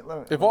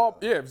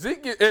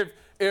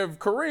 If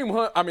Kareem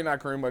Hunt, not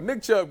Kareem Hunt,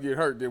 Nick Chubb get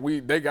hurt,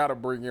 then they got to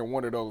bring in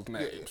one of those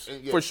names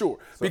for sure,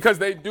 because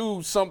they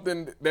do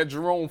something that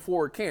Jerome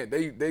Ford can't.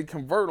 They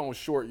convert on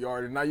short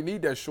yardage. Now you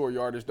need that short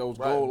yardage, those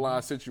goal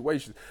line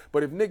situations.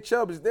 But if Nick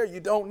Chubb is there, you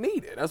don't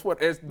need it. That's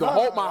what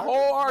my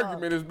whole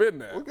argument has been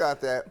there. We got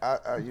that.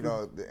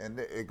 And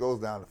it goes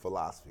down to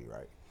philosophy,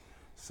 right?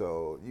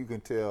 So you can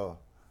tell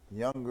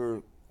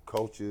younger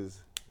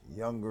coaches,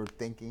 younger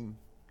thinking,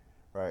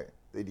 right?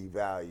 They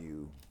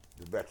devalue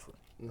the veteran,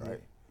 right?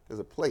 There's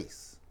a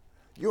place.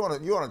 You're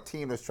on a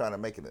team that's trying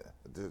to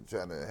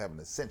trying to have an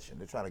ascension.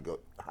 They're trying to go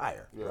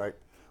higher, right?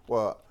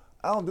 Well,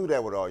 I don't do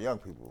that with all young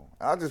people.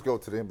 I'll just go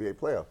to the NBA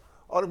playoff.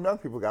 All them young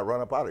people getting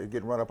run up out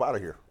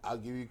of here. I'll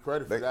give you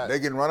credit for that. They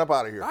getting run up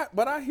out of here.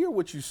 But I hear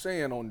what you're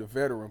saying on the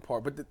veteran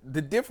part. But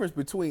the difference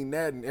between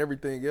that and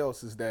everything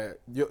else is that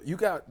you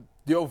got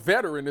your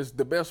veteran is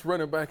the best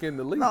running back in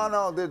the league.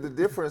 No. The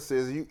difference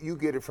is you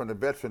get it from the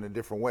veteran in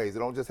different ways. It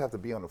don't just have to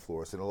be on the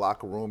floor. It's in the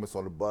locker room. It's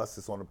on the bus.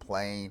 It's on the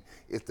plane.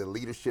 It's the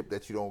leadership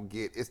that you don't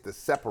get. It's the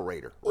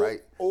separator,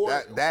 right?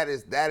 That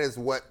is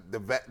what the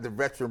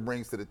veteran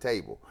brings to the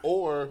table.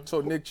 So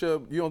Nick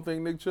Chubb, you don't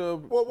think Nick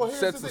Chubb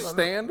sets the thing.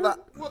 standard?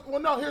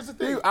 No, here's the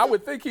thing. I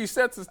would think he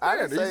sets the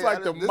standard. He's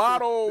like the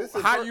model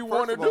how you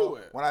want to do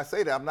it. When I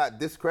say that, I'm not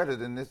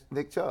discrediting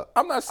Nick Chubb.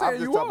 I'm not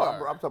saying you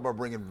are. I'm talking about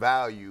bringing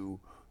value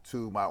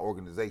to my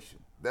organization,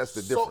 That's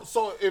the difference.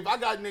 So if I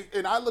got Nick,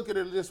 and I look at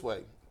it this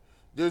way,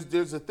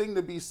 there's a thing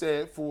to be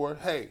said for,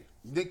 hey,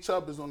 Nick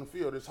Chubb is on the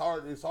field. It's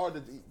hard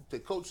to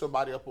coach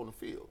somebody up on the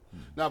field.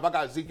 Now, if I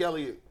got Zeke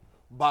Elliott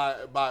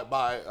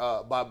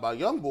by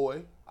young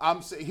boy,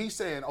 he's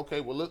saying,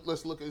 okay, well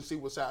let's look and see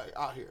what's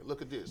out here.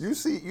 Look at this. You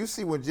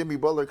see when Jimmy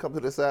Butler come to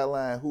the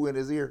sideline, who in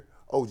his ear?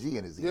 OG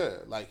in his ear. Yeah,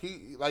 like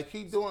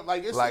he doing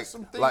it's like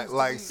some things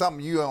like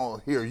something you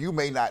don't hear. You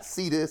may not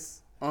see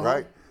this,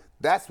 right?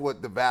 That's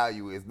what the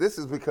value is. This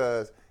is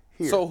because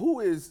here. So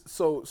who is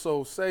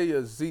so say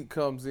a Zeke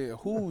comes in,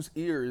 whose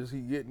ear is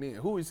he getting in?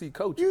 Who is he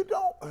coaching? You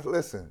don't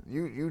listen.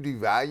 You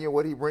devalue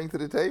what he brings to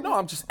the table. No,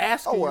 I'm just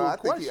asking you a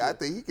question. I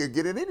think he could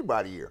get in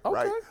anybody's ear,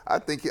 Okay. right? I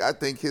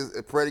think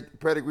his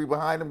pedigree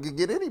behind him can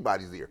get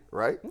anybody's ear,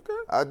 right? Okay.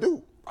 I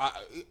do.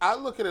 I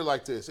look at it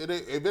like this. If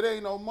it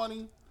ain't no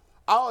money,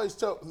 I always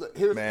tell.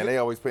 They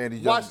always paying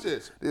these young. Watch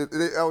this.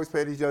 They always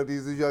paying these young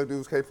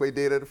dudes can't play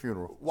dead at a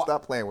funeral.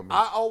 Stop playing with me.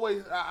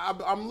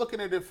 I'm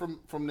looking at it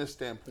from this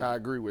standpoint. I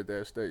agree with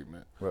that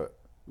statement. What?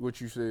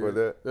 What you said. With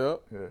that?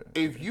 Yep.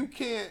 Yeah. If you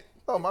can't,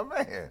 Oh, my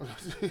man.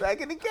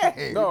 Back in the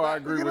game. No, I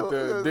agree with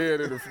the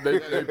dead at they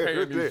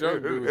paying these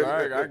young dudes.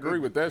 I agree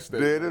with that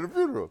statement. Dead at a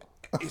funeral.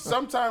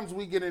 sometimes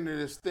we get into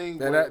this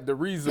thing. And where, the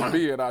reason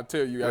being, I'll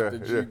tell you after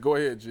G. yeah. Go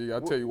ahead, G.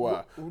 I'll tell you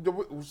why.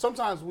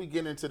 Sometimes we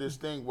get into this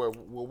thing where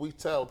we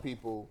tell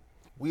people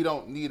we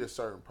don't need a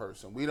certain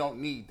person. We don't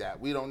need that.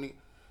 We don't need.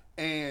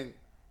 And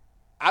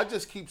I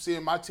just keep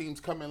seeing my teams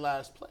come in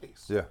last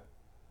place. Yeah.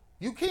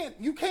 You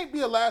can't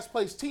be a last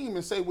place team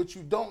and say what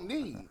you don't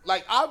need.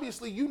 Like,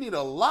 obviously you need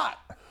a lot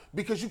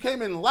because you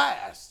came in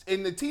last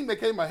and the team that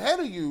came ahead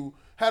of you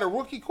had a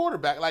rookie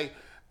quarterback. They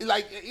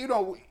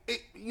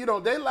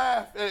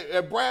laugh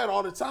at Brad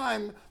all the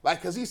time,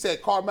 like, cause he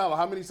said Carmelo.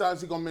 How many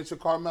times he gonna mention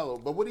Carmelo?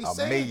 But what he's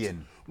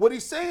saying, what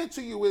he's saying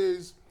to you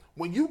is,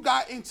 when you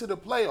got into the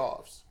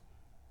playoffs,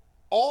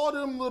 all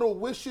them little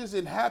wishes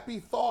and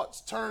happy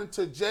thoughts turned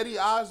to Jetty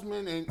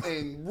Osman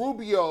and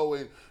Rubio,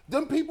 and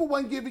them people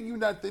wasn't giving you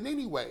nothing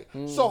anyway.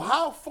 Mm-hmm. So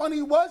how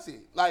funny was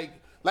it? Like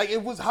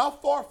it was, how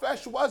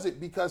far-fetched was it?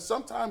 Because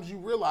sometimes you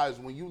realize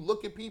when you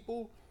look at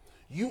people,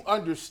 you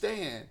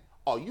understand,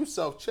 oh, you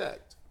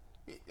self-checked.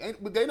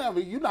 They're not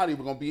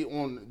even gonna be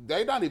on.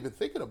 They're not even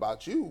thinking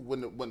about you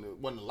when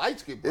the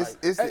lights get bright.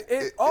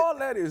 All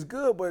that is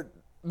good, but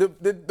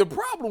the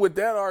problem with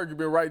that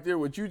argument right there,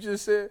 what you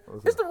just said,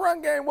 is the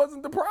run game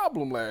wasn't the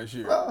problem last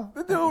year.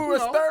 The dude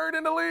was third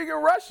in the league in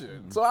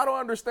rushing. So I don't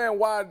understand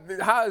why.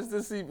 How is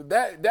this even?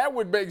 That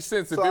would make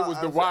sense if it was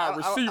the wide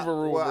receiver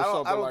room or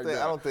something like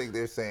that. I don't think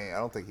they're saying. I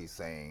don't think he's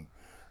saying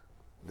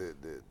the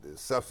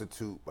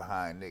substitute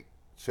behind Nick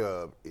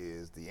Chubb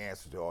is the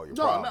answer to all your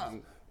problems.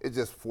 No. It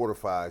just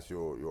fortifies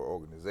your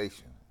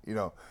organization. You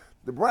know,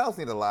 the Browns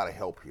need a lot of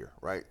help here,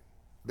 right?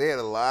 They had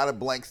a lot of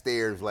blank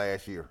stares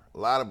last year. A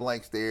lot of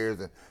blank stares.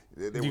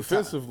 And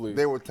defensively.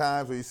 There were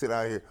times where you sit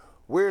out here,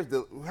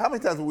 how many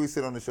times did we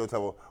sit on the show talk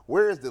about,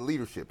 where is the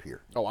leadership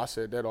here? Oh, I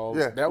said that all.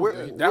 Yeah. That was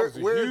a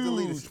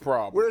huge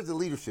problem. Where's the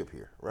leadership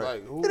here,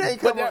 right?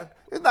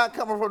 It's not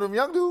coming from them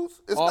young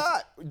dudes. It's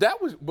not.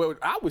 But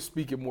I was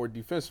speaking more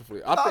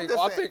defensively.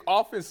 I think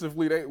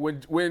offensively,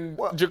 when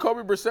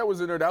Jacoby Brissett was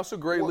in there, that was a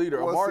great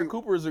leader. Amari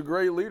Cooper is a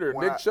great leader.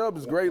 Nick Chubb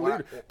is a great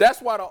leader.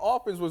 That's why the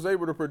offense was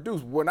able to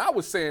produce. When I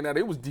was saying that,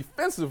 it was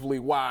defensively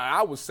why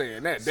I was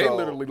saying that. They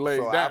literally laid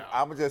down.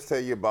 I'm going to just tell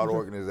you about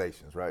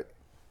organizations, right?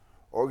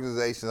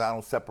 Organizations, I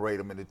don't separate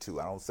them into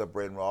two. I don't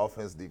separate them into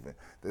offense, defense.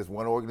 There's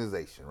one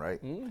organization,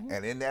 right? Mm-hmm.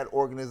 And in that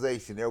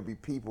organization, there will be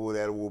people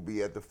that will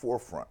be at the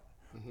forefront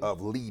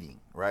of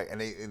leading, right?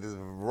 And there's a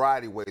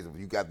variety of ways.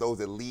 You got those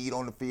that lead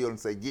on the field and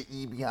say, get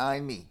ye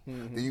behind me.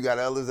 Mm-hmm. Then you got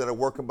others that are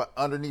working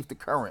underneath the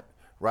current,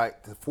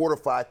 right, to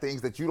fortify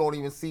things that you don't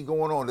even see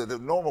going on, that the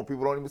normal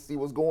people don't even see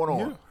what's going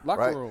on.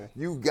 Locker room.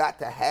 You got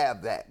to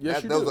have that.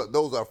 Yes,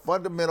 those are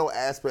fundamental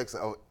aspects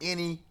of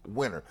any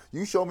winner.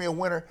 You show me a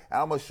winner,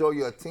 and I'm going to show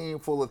you a team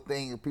full of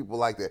people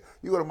like that.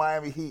 You go to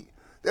Miami Heat,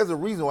 there's a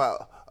reason why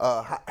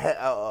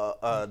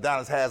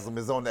Donis Haslam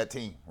is on that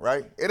team,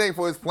 right? It ain't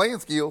for his playing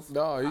skills.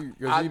 No, he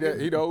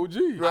the OG.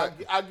 Right.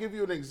 I'll give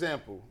you an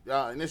example,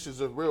 and this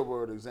is a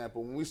real-world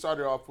example. When we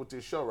started off with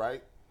this show,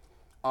 right,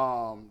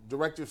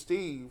 Director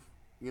Steve,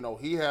 you know,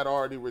 he had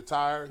already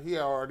retired. He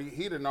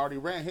done already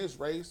ran his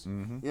race.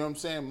 Mm-hmm. You know what I'm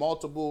saying?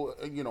 Multiple,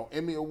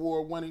 Emmy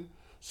Award winning.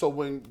 So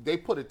when they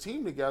put a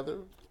team together,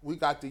 we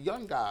got the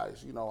young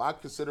guys. You know, I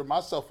consider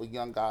myself a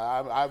young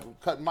guy. I've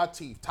cut my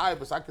teeth.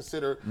 Tyvus, I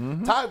consider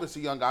Tyvus a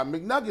young guy.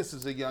 McNuggets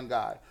is a young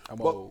guy. I'm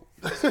old.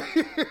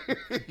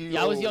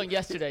 I was young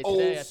yesterday.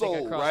 Today, I think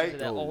I crossed into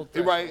that old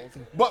threshold. Right.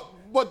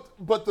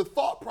 But the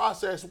thought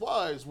process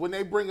was, when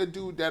they bring a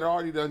dude that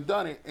already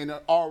done it and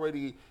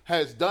already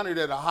has done it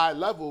at a high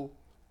level,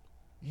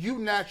 you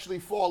naturally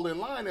fall in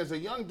line as a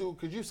young dude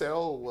because you say,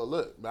 oh, well,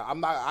 look,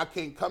 I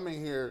can't come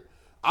in here.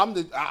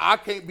 I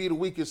can't be the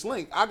weakest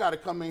link. I got to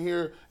come in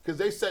here because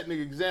they setting an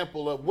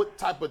example of what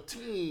type of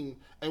team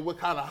and what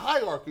kind of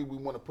hierarchy we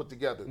want to put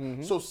together.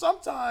 Mm-hmm. So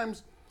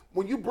sometimes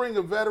when you bring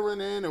a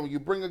veteran in and when you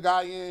bring a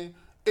guy in,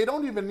 it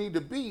don't even need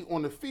to be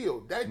on the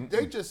field.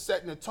 They just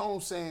setting the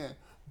tone saying,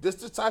 this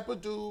the type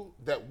of dude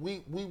that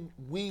we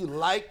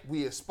like,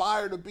 we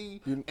aspire to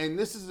be, and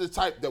this is the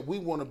type that we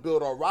want to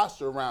build our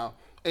roster around.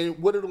 And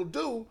what it'll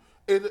do,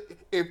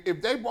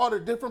 if they brought a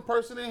different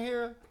person in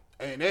here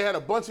and they had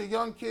a bunch of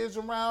young kids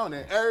around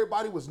and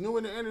everybody was new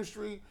in the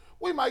industry,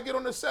 we might get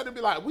on the set and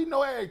be like, we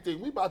know everything.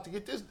 We about to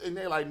get this. And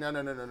they're like,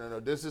 no.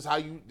 This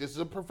is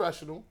a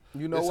professional.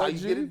 You know this is what, how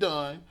you get it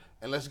done,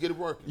 and let's get it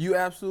working. You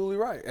absolutely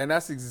right. And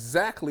that's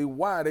exactly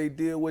why they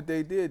did what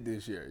they did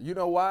this year. You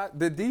know why?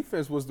 The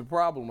defense was the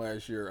problem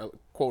last year,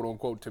 quote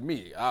unquote, to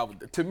me.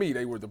 To me,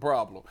 they were the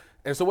problem.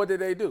 And so what did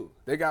they do?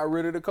 They got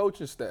rid of the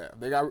coaching staff.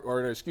 They got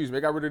rid of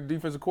the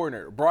defensive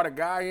coordinator. Brought a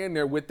guy in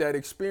there with that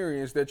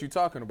experience that you're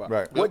talking about.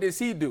 Right. What does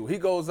he do? He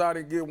goes out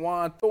and get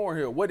Juan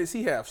Thornhill. What does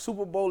he have?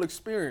 Super Bowl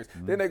experience.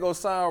 Then they go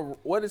sign,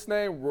 what his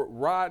name?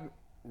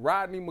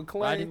 Rodney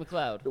McLean. Rodney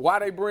McLeod. Why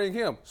they bring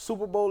him?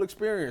 Super Bowl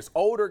experience,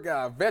 older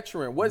guy,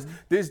 veteran. What's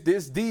this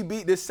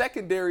DB? This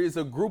secondary is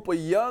a group of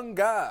young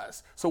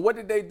guys. So what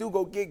did they do?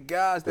 Go get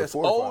guys that's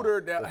older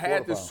that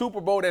had the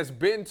Super Bowl, that's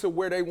been to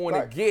where they want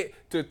to get,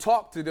 to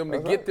talk to them, to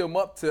get them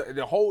up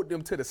to hold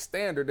them to the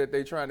standard that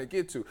they're trying to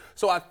get to.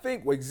 So I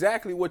think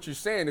exactly what you're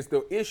saying is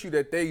the issue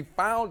that they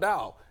found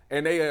out.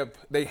 And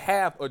they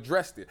have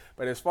addressed it.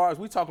 But as far as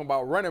we talking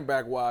about running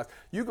back wise,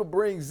 you could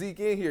bring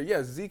Zeke in here.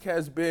 Yes, Zeke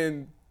has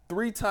been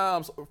 3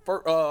 times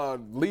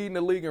leading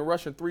the league in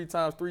rushing 3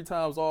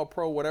 times all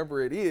pro,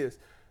 whatever it is.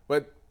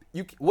 But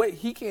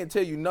he can't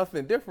tell you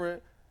nothing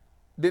different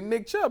than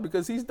Nick Chubb,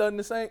 because he's done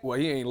the same. Well,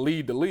 he ain't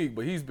lead the league,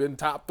 but he's been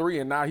top 3,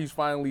 and now he's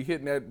finally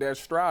hitting that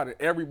stride, and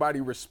everybody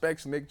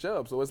respects Nick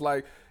Chubb. So it's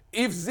like,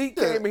 if Zeke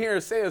came in here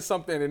and said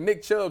something and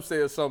Nick Chubb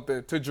said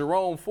something to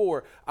Jerome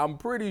Ford, I'm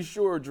pretty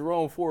sure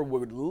Jerome Ford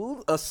would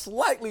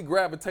slightly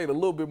gravitate a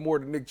little bit more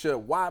to Nick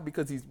Chubb. Why?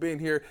 Because he's been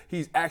here.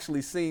 He's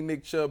actually seen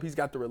Nick Chubb. He's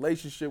got the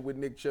relationship with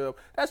Nick Chubb.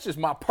 That's just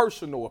my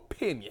personal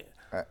opinion.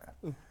 I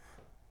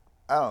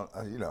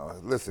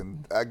don't,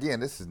 listen,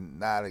 again, this is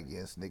not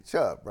against Nick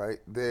Chubb, right?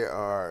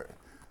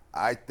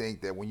 I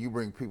think that when you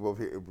bring people up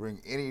here, bring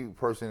any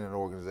person in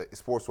an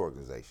sports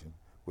organization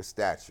with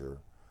stature,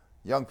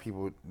 young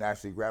people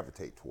naturally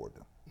gravitate toward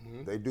them.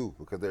 They do,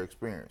 because they're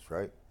experienced,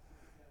 right?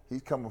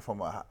 He's coming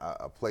from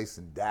a place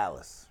in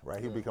Dallas,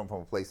 right? He'll be coming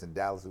from a place in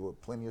Dallas with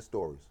plenty of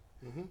stories.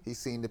 He's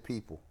seen the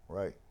people,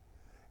 right?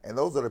 And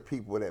those are the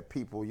people that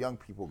young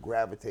people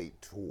gravitate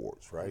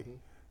towards, right?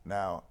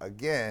 Now,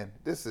 again,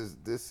 this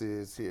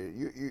is here.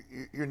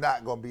 You're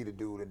not going to be the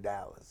dude in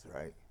Dallas,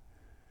 right?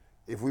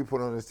 If we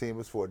put on this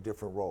team, it's for a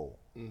different role.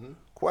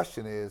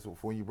 Question is,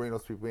 when you bring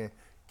those people in,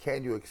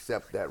 can you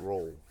accept that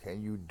role?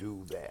 Can you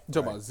do that? You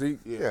talking about Zeke?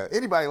 Yeah,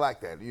 anybody like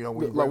that? You know,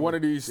 like one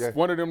of them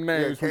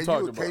names we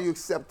talked about. Can you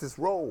accept this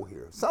role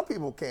here? Some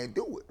people can't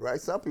do it, right?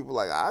 Some people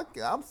I'm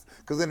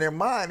because in their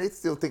mind they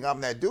still think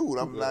I'm that dude.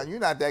 I'm not. You're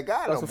not that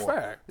guy no more. That's a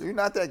fact. You're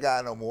not that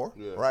guy no more,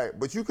 right?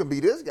 But you can be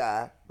this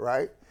guy,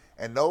 right?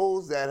 And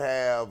those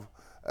that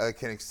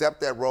can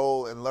accept that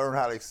role and learn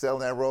how to excel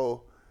in that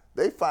role,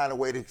 they find a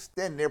way to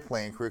extend their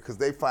playing career, because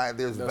they find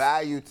there's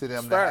value to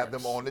them to have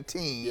them on the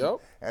team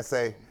and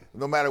say,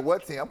 no matter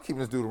what team, I'm keeping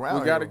this dude around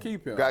here. We got to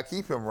keep him. Got to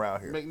keep him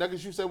around here.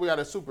 McNuggets, you said we got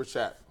a super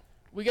chat.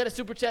 We got a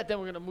super chat, then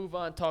we're going to move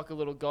on, talk a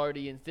little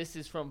Guardians. This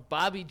is from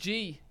Bobby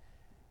G.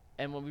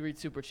 And when we read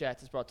super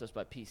chats, it's brought to us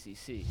by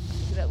PCC.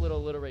 Look at that little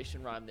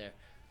alliteration rhyme there.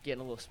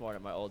 Getting a little smart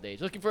at my old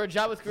age. Looking for a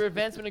job with career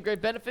advancement and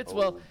great benefits?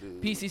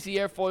 PCC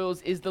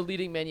Airfoils is the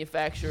leading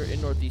manufacturer in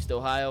Northeast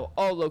Ohio.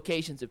 All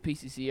locations of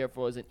PCC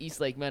Airfoils in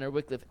Eastlake, Menor,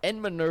 Wickliffe, and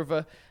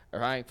Minerva are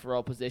hiring for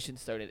all positions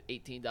starting at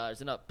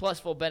 $18 and up, plus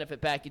full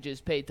benefit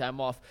packages, paid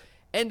time off,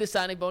 and a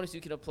signing bonus.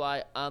 You can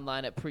apply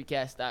online at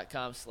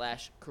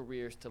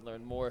precast.com/careers to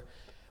learn more.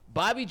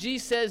 Bobby G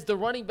says the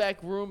running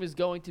back room is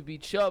going to be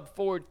Chubb,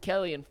 Ford,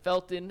 Kelly, and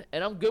Felton,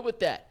 and I'm good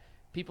with that.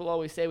 People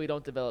always say we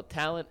don't develop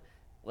talent.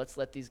 Let's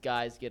let these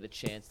guys get a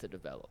chance to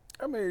develop.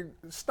 I mean,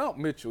 Stump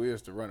Mitchell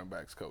is the running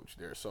backs coach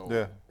there.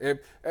 So, and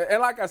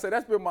like I said,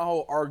 that's been my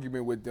whole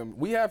argument with them.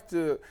 We have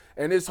to,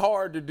 and it's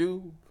hard to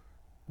do,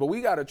 but we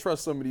got to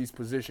trust some of these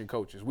position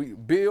coaches.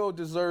 Bill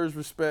deserves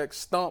respect.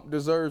 Stump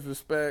deserves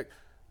respect.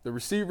 The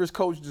receivers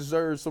coach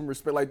deserves some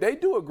respect. Like, they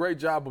do a great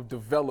job of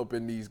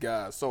developing these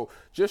guys. So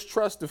just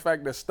trust the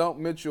fact that Stump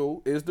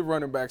Mitchell is the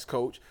running backs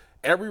coach.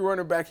 Every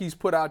running back he's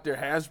put out there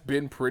has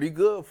been pretty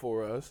good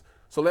for us.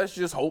 So let's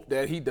just hope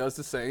that he does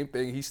the same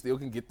thing. He still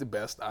can get the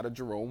best out of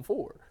Jerome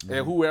Ford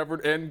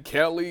and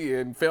Kelly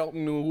and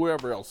Felton and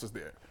whoever else is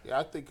there.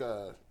 Yeah, I think.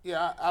 I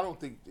don't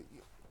think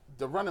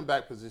the running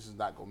back position is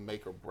not going to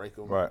make or break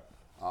them. Right.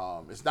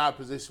 It's not a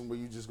position where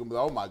you're just going to be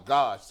like, oh my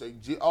gosh,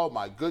 oh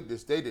my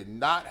goodness, they did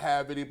not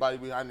have anybody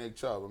behind Nick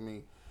Chubb. I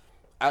mean,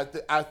 I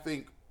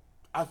think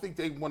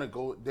they want to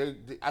go.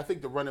 I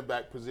think the running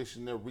back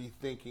position, they're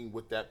rethinking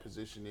what that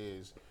position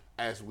is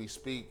as we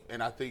speak,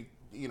 and I think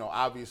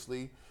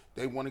obviously.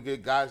 They want to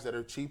get guys that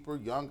are cheaper,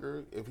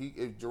 younger.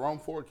 If Jerome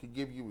Ford can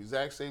give you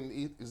exact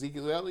same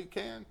Ezekiel Elliott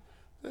can,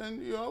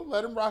 then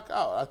let him rock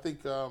out. I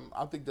think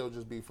they'll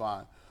just be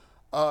fine.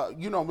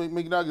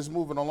 McNuggets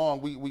moving along.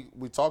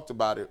 We talked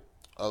about it.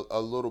 a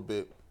little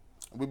bit.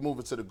 We move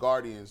it to the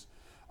Guardians.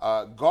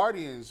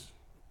 Guardians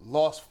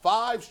lost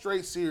 5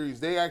 straight series.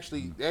 They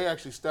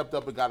actually stepped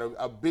up and got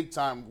a big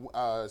time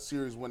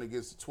series win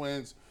against the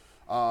Twins.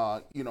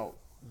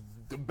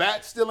 The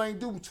bat still ain't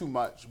doing too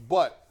much,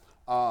 but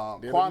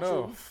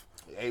Quantrill,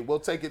 hey, we'll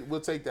take it.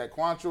 We'll take that.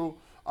 Quantrill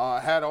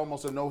had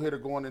almost a no-hitter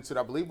going into,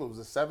 I believe it was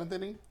the 7th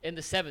inning. In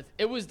the 7th,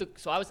 it was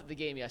so I was at the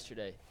game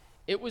yesterday.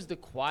 It was the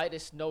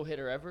quietest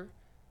no-hitter ever.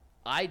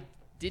 I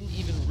didn't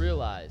even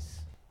realize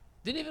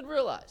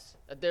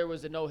that there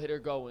was a no-hitter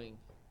going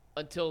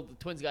until the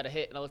Twins got a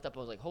hit, and I looked up. I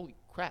was like, "Holy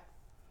crap!"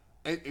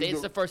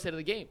 It's the first hit of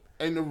the game.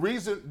 And the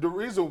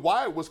reason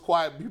why it was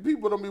quiet,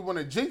 people don't be want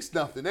to jinx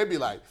nothing. They'd be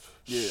like,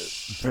 "Yeah,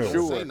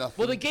 don't say nothing."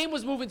 Well, the game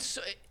was moving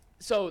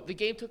so the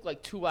game took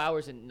like 2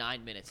 hours and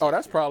 9 minutes. Oh,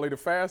 that's probably the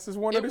fastest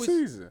one of the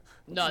season.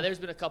 No, there's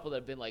been a couple that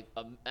have been like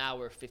an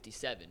hour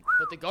 57.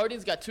 But the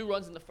Guardians got 2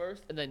 runs in the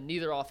first, and then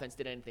neither offense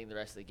did anything the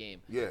rest of the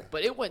game. Yeah.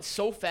 But it went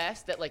so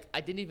fast that like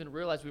I didn't even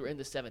realize we were in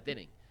the 7th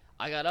inning.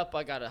 I got up,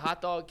 I got a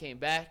hot dog, came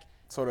back.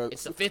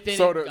 It's the 5th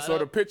inning. So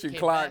the pitching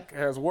clock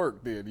has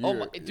worked, then.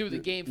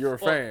 The game. You're a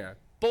fan.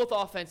 Both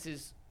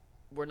offenses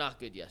were not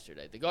good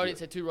yesterday. The Guardians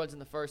had 2 runs in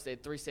the first. They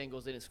had 3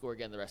 singles. They didn't score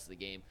again the rest of the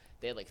game.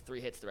 They had like 3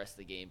 hits the rest of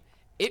the game.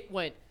 It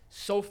went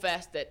so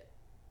fast that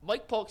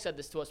Mike Polk said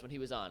this to us when he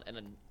was on, and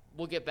then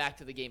we'll get back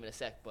to the game in a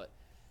sec, but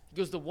he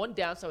goes, the one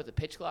downside with the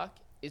pitch clock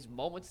is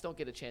moments don't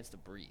get a chance to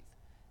breathe.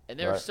 And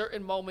there are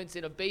certain moments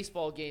in a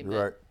baseball game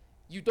that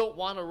you don't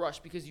want to rush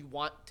because you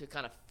want to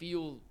kind of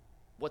feel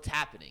what's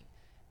happening.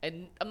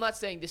 And I'm not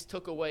saying this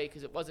took away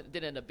because it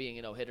didn't end up being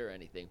a no-hitter or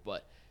anything,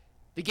 but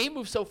the game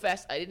moved so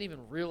fast I didn't even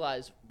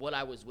realize what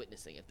I was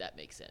witnessing, if that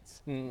makes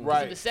sense.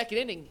 Right. In the 2nd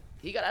inning,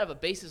 he got out of a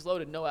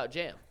bases-loaded no-out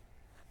jam.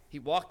 He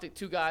walked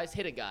 2 guys,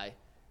 hit a guy,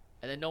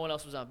 and then no one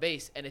else was on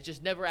base, and it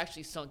just never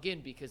actually sunk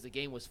in because the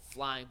game was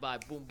flying by,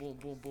 boom, boom,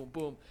 boom, boom,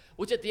 boom,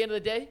 which at the end of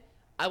the day,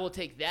 I will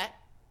take that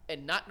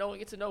and not knowing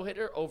it's a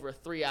no-hitter over a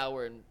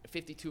 3-hour and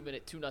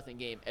 52-minute 2-0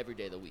 game every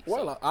day of the week.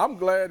 Well, I'm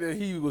glad that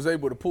he was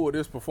able to pull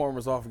this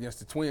performance off against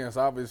the Twins.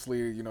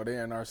 Obviously,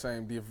 they're in our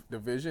same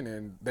division,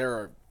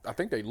 and I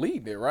think they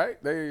lead there, right?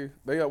 They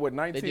are what,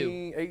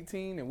 19,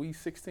 18, and we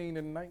 16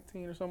 and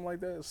 19 or something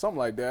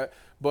like that.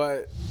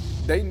 But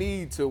they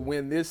need to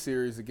win this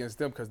series against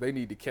them because they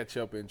need to catch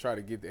up and try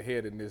to get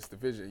ahead in this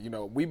division.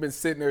 We've been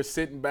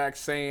sitting back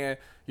saying,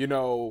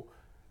 we're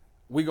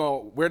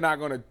not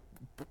gonna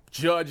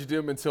judge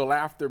them until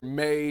after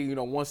May.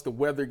 Once the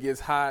weather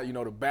gets hot,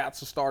 the bats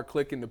will start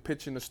clicking, the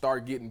pitching will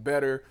start getting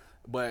better.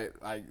 But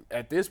like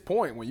at this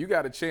point, when you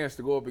got a chance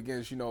to go up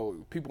against,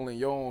 people in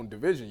your own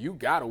division, you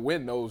got to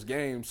win those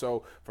games.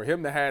 So for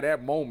him to have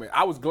that moment,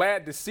 I was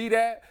glad to see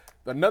that.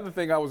 Another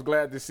thing I was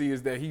glad to see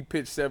is that he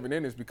pitched 7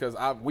 innings because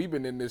we've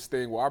been in this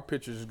thing where our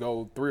pitchers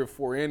go 3 or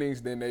 4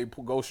 innings, then they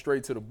go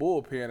straight to the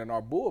bullpen. And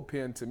our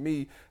bullpen, to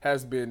me,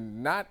 has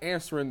been not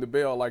answering the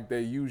bell like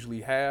they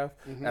usually have.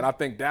 Mm-hmm. And I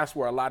think that's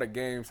where a lot of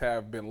games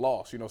have been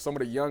lost. Some of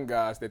the young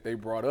guys that they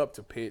brought up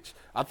to pitch,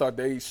 I thought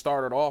they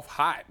started off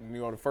hot,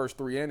 the first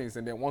 3 innings.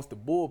 And then once the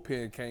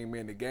bullpen came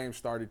in, the game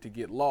started to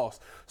get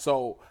lost.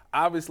 So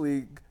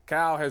obviously,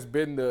 Kyle has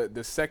been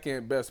the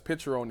second best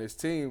pitcher on this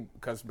team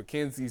because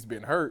McKenzie's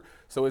been hurt.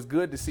 So it's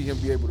good to see him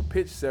be able to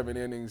pitch 7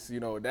 innings.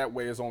 That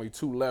way there's only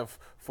 2 left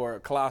for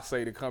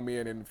Clase to come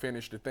in and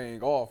finish the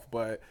thing off.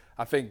 But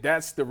I think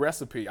that's the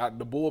recipe.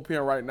 The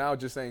bullpen right now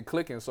just ain't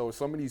clicking. So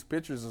some of these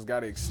pitchers has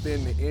got to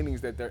extend the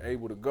innings that they're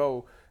able to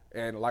go.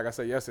 And like I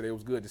said yesterday, it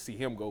was good to see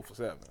him go for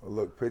 7. Well,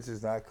 look,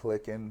 pitchers not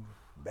clicking,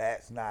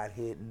 bats not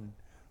hitting.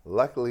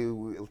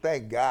 Luckily,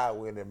 thank God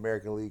we're in the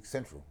American League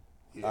Central.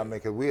 Yeah. I mean,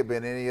 because we had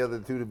been any other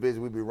 2 divisions,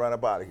 we'd be run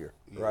up out of here,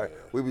 right?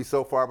 We'd be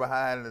so far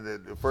behind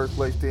the first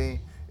place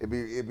team,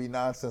 it'd be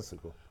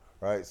nonsensical,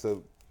 right?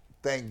 So,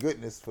 thank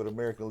goodness for the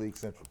American League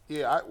Central.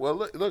 Yeah,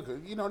 look,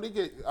 they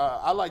get.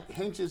 I like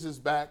Hinches is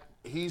back.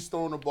 He's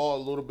throwing the ball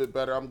a little bit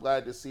better. I'm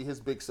glad to see his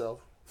big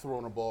self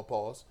throwing the ball.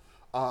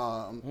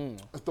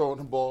 Throwing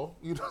the ball.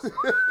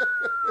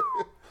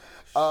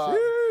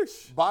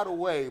 By the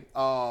way,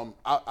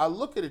 I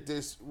look at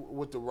this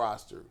with the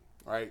roster,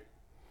 right?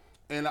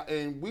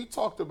 And we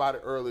talked about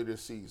it earlier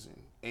this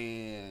season.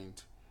 And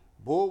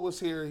Bull was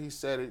here. He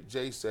said it.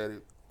 Jay said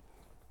it.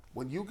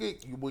 When you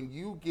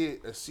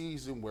get a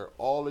season where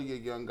all of your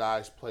young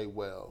guys play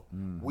well,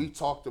 we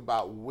talked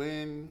about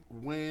when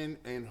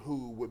and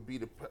who would be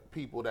the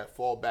people that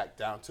fall back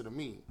down to the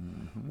mean.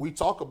 Mm-hmm. We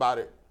talk about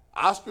it.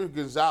 Oscar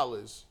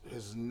Gonzalez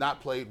has not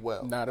played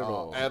well. Not at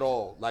all. At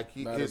all. Like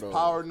his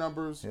power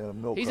numbers. Yeah,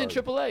 he's in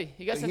AAA.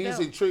 He got sent down.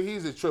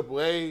 He's in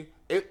AAA.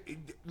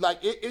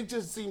 It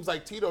just seems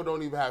like Tito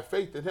don't even have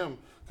faith in him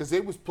because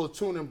they was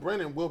platooning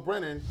Brennan, Will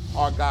Brennan,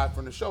 our guy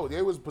from the show.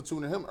 They was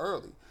platooning him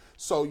early.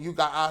 So you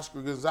got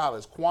Oscar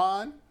Gonzalez.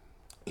 Quan,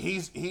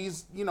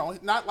 he's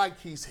not like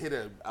he's hit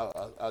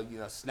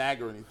a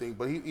snag or anything,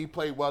 but he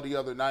played well the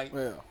other night.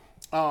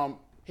 Yeah.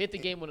 Hit the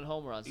game-winning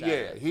home run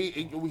Saturday.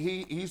 Yeah,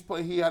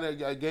 he had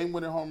a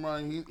game-winning home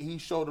run. He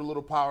showed a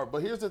little power.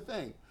 But here's the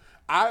thing.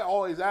 I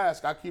always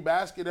ask. I keep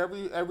asking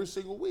every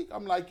single week.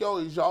 I'm like, yo,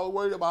 is y'all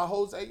worried about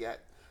Jose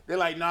yet? They're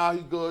like, nah,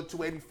 he good,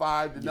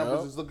 285. The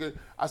numbers is looking.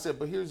 I said,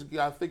 but here's the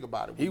gotta think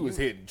about it. He was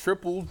hitting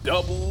triples,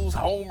 doubles,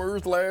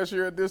 homers last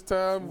year at this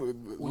time.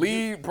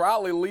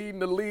 Probably leading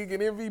the league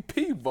in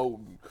MVP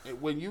voting.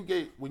 When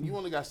you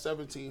only got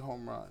 17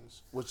 home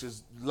runs, which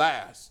is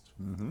last.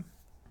 I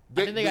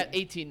think they got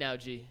 18 now,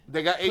 G.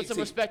 They got 18. Put some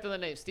respect on the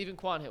name. Stephen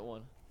Kwan hit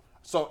one.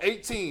 So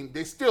 18,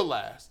 they still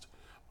last.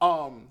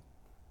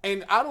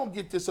 And I don't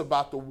get this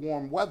about the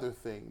warm weather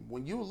thing.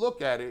 When you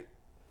look at it,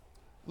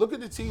 look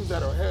at the teams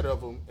that are ahead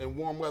of them in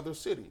warm weather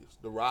cities.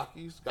 The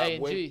Rockies got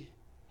A&G,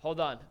 hold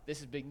on. This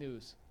is big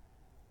news.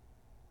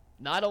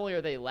 Not only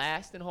are they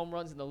last in home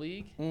runs in the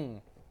league,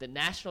 the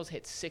Nationals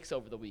hit 6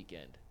 over the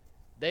weekend.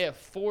 They have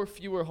 4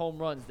 fewer home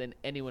runs than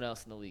anyone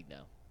else in the league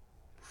now.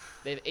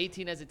 They have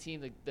 18 as a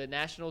team. The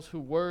Nationals,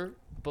 who were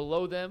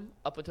below them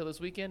up until this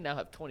weekend, now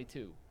have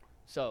 22.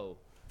 So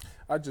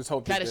I just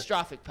hope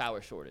catastrophic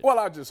power shortage. Well,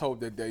 I just hope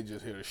that they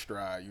just hit a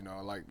stride.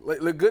 Like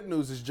the good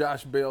news is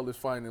Josh Bell is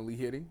finally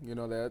hitting.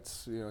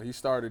 He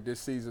started this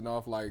season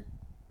off like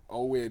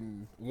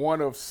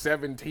 0-1 of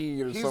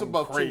 17 or He's something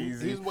about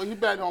crazy. He's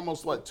batting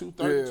almost 230,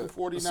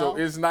 240 now. So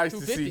it's nice to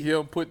 250. see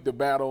him put the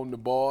bat on the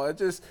ball. It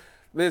just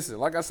listen,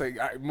 like I say,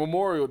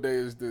 Memorial Day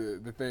is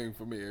the thing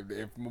for me.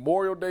 If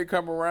Memorial Day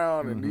come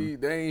around and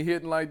they ain't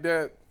hitting like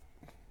that,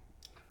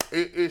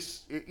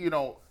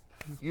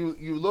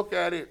 you look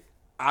at it.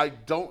 I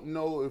don't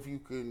know if you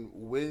can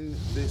win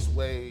this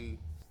way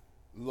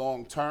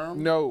long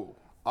term. no.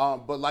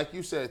 But like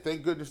you said,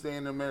 thank goodness they're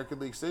in the American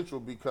League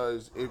Central,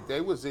 because if they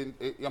was in,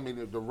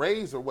 the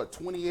Rays are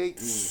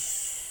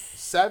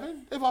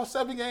 28-7? They've lost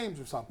 7 games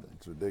or something.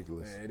 It's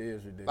ridiculous. Yeah, it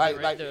is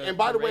ridiculous. And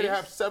by the way, they Rays?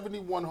 have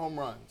 71 home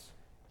runs.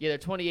 Yeah, they're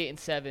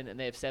 28-7, and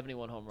they have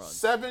 71 home runs.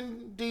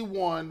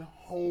 71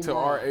 home to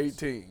runs.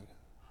 R18.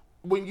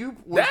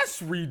 That's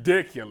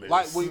ridiculous.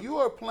 like when you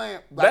are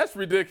playing. That's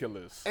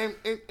ridiculous. And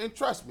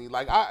trust me,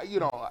 like I'm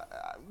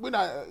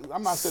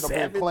not sitting up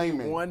here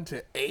claiming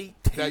 71-18.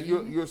 that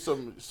you're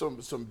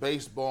some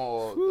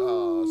baseball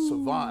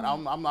savant.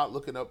 I'm not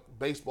looking up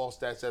baseball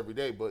stats every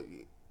day, but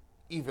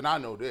even I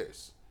know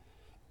this: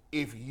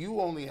 if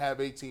you only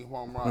have 18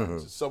 home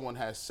runs, someone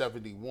has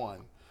 71.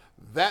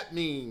 That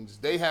means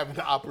they have an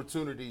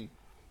opportunity.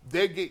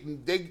 They're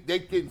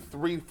getting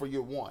 3 for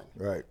your 1.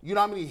 Right. You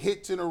know how many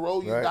hits in a row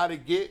you got to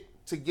get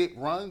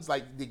runs?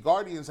 Like the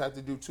Guardians have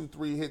to do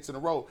 2-3 hits in a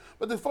row.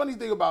 But the funny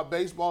thing about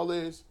baseball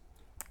is,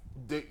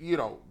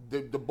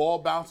 the ball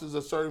bounces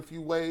a certain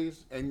few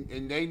ways, and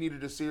they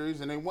needed a series,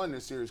 and they won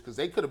this series because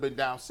they could have been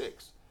down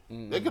 6.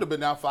 They could have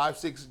been down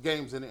 5-6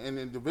 games in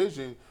the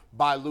division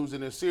by losing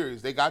this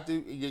series. You got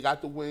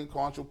the win.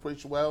 Control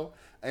pitched well,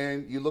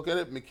 and you look at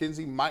it.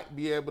 McKenzie might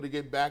be able to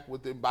get back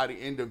with it by the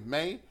end of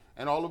May.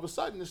 And all of a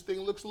sudden, this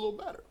thing looks a little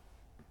better.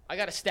 I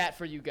got a stat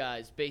for you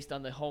guys based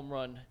on the home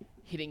run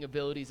hitting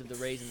abilities of the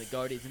Rays and the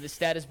Guardians. And this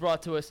stat is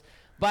brought to us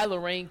by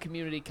Lorraine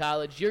Community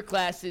College. Your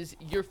classes,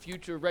 your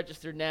future.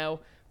 Register now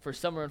for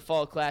summer and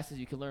fall classes.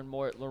 You can learn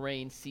more at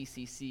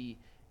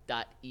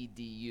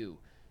lorainccc.edu.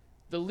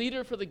 The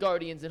leader for the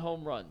Guardians in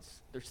home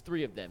runs, there's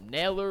 3 of them.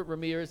 Naylor,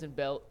 Ramirez, and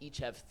Bell each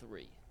have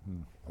 3.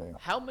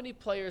 How many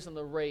players on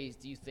the Rays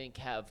do you think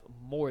have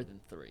more than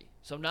 3?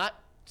 So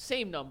not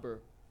same number,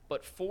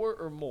 but 4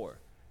 or more.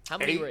 How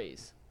many 8.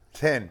 Rays?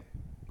 10.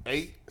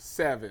 8.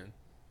 7.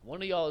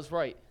 One of y'all is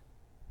right,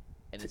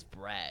 and it's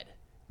Brad.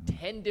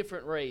 10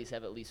 different Rays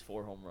have at least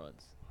 4 home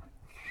runs.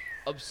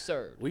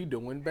 Absurd. We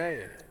doing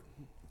bad.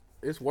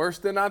 It's worse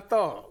than I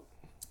thought.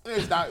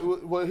 It's not.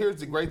 Well, here's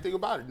the great thing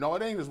about it. No,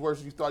 it ain't as worse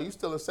as you thought. You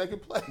still in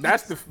second place.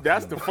 That's the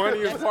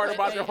funniest part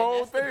about the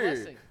whole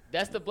thing.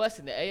 That's the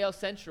blessing. The AL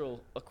Central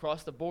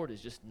across the board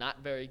is just not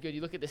very good. You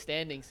look at the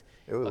standings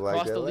It was like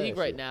across that the league last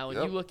right year. now, and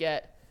Yep. you look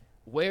at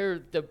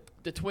where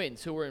the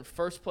Twins, who were in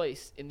first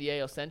place in the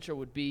AL Central,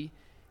 would be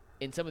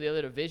in some of the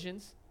other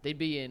divisions. They'd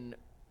be in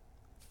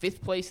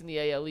 5th place in the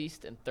AL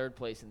East and 3rd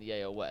place in the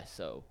AL West.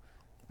 So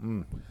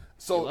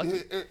So, You're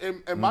lucky.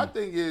 and my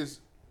thing is,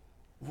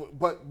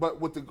 but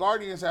what the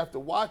Guardians have to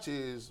watch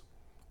is,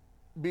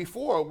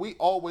 before we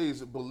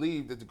always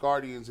believed that the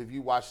Guardians, if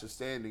you watch the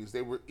standings,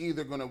 they were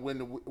either going to win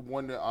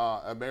the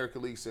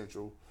American League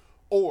Central,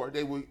 or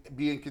they would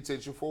be in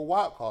contention for a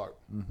wild card.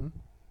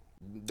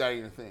 That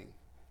ain't a thing.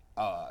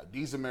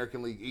 These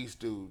American League East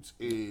dudes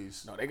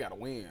is No, they got to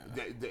win.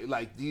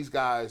 like these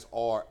guys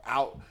are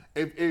out.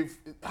 If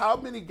how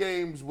many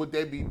games would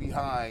they be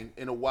behind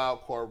in a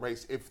wild card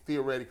race if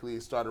theoretically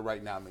it started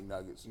right now,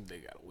 McNuggets? They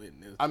got to win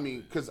this. I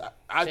mean, because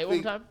I say it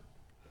think one time.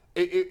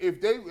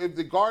 if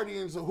the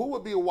Guardians, who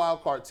would be a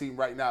wild card team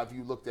right now if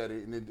you looked at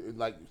it and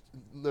like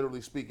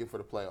literally speaking for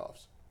the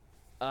playoffs?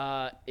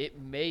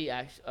 It may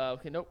actually.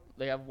 Okay, nope.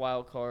 They have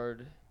wild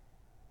card.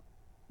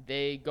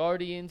 They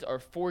Guardians are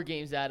 4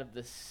 games out of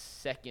the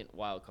 2nd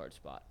wild card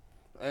spot.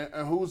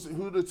 And who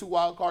are the 2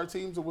 wild card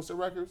teams and what's their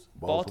records?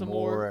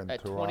 Baltimore and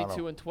at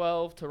Toronto.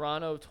 22-12,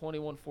 Toronto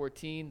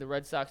 21-14, the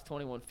Red Sox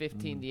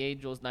 21-15, the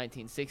Angels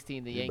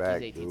 19-16, the You Yankees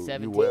back,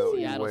 18-17, dude. You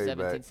Seattle way back.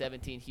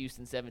 17-17,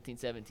 Houston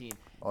 17-17,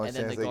 Only and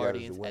then chance the they got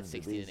is to Guardians win at the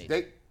 16 and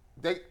division.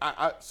 18.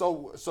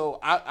 So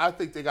I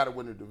think they got to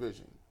win the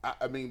division.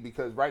 I mean,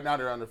 because right now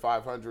they're under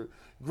 500.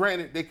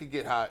 Granted, they could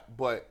get hot,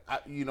 but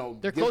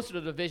they're closer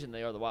to the division.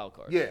 They are the wild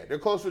card. Yeah, they're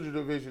closer to the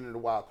division than the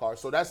wild card.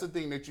 So that's the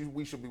thing that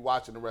we should be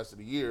watching the rest of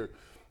the year.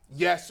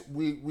 Yes,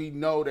 we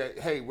know that,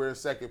 hey, we're in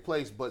second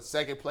place, but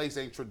second place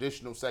ain't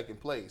traditional second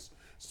place,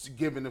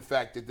 given the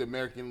fact that the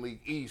American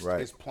League East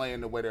is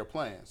playing the way they're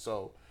playing.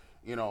 So,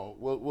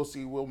 we'll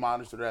see. We'll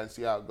monitor that and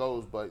see how it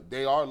goes. But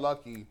they are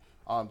lucky.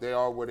 They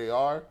are where they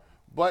are.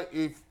 But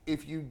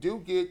if you do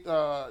get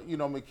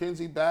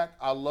McKenzie back,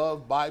 I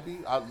love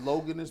Bybee.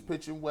 Logan is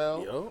pitching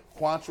well. Yep.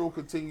 Quantrill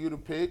continue to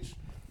pitch.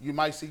 You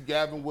might see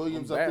Gavin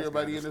Williams up here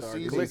by the end of the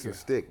season. He some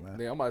stick, man.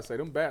 Yeah, I might say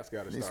them bats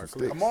got to start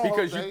clicking. Come on,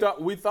 because Jose.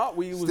 we thought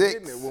we was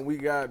getting it when we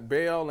got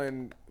Bell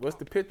and what's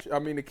the pitcher? I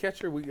mean the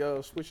catcher. We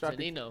switched out.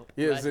 Zanino.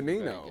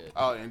 Zanino.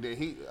 Oh, and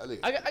then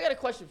I got a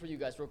question for you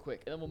guys real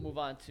quick, and then we'll move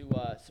on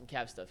to some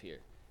Cavs stuff here.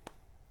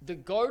 The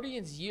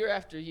Guardians year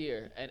after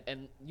year,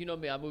 and you know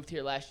me, I moved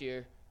here last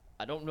year.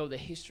 I don't know the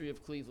history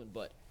of Cleveland,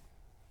 but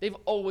they've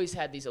always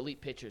had these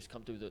elite pitchers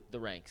come through the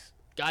ranks.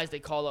 Guys they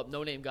call up,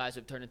 no-name guys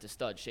have turned into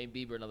studs. Shane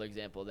Bieber, another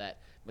example of that.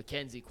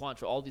 McKenzie,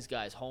 Quantrill, all these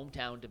guys,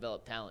 hometown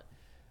developed talent.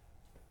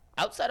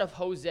 Outside of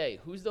Jose,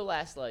 who's the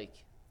last,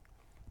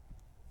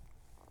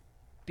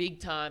 big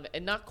time,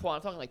 and not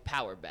I'm talking like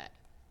power bat,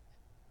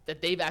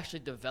 that they've actually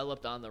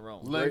developed on their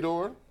own?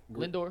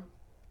 Lindor.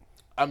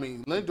 I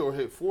mean, Lindor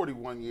hit 40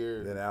 one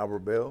year. Then Albert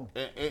Bell.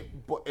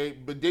 But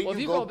then Well, if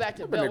you go back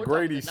to Bell, the we're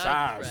Grady talking the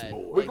 90s, size, Brad.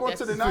 boy. we're going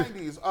to the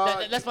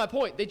 90s. That's my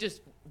point. They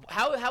just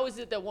how is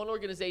it that one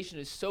organization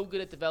is so good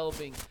at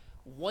developing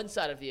one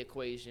side of the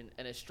equation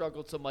and has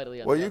struggled so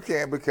mightily on Well, the you other?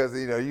 can't because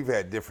you've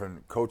had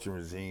different coaching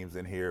regimes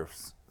in here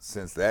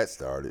since that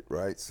started,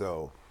 right?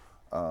 So,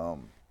 Travis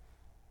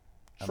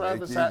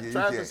Hafner.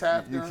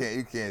 Hafner.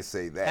 You can't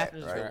say that,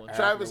 Hafner's a good right? one.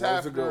 Travis Hafner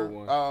was a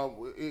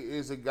Hafner good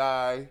is a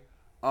guy.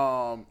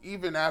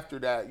 Even after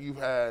that, you've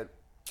had.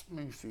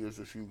 Let me see. There's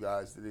a few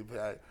guys that they've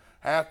had.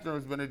 Hafner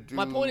has been a dude.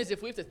 My point is,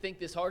 if we have to think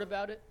this hard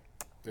about it,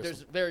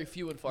 there's very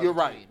few and far You're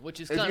between, right. which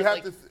is If kind you of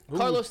have like to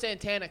Carlos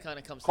Santana kind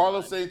of comes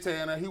Carlos to mind.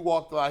 Santana, he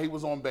walked a lot. He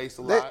was on base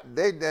a lot.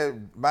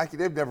 Mikey,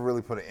 they've never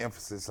really put an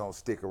emphasis on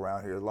stick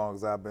around here as long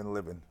as I've been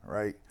living,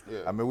 right?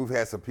 Yeah. I mean, we've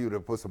had some people that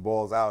put some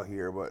balls out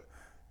here, but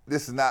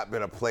this has not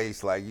been a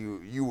place like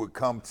you would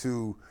come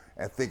to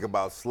and think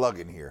about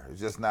slugging here. It's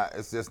just not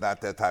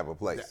that type of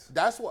place.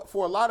 That's what,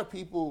 for a lot of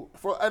people,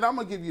 and I'm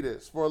going to give you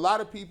this. For a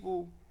lot of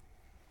people,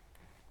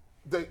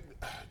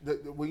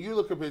 when you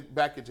look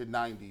back at the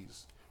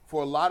 90s,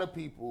 for a lot of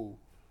people,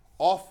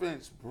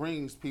 offense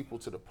brings people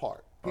to the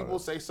park. People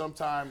say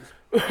sometimes,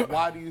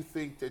 why do you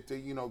think that the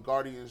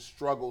Guardians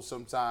struggle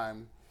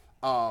sometimes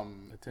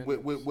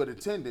with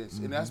attendance?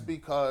 And that's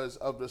because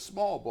of the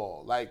small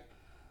ball. Like,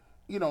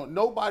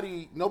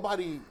 nobody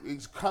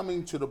is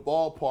coming to the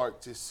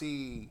ballpark to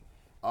see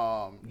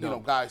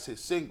guys hit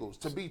singles.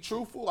 To be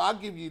truthful, I'll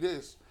give you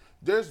this.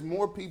 There's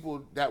more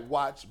people that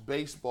watch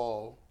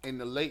baseball in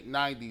the late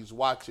 90s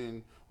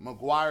watching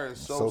McGuire and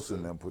Sosa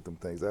and them put them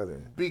things out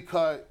there.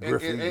 because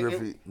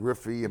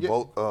Griffey and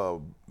both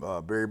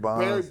Barry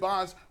Bonds. Barry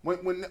Bonds,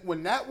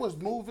 when that was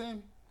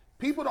moving,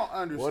 people don't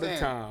understand. What a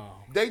time.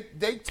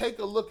 They take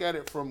a look at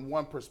it from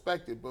one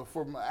perspective, but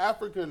from an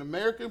African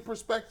American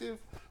perspective,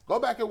 go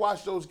back and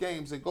watch those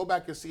games and go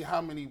back and see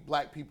how many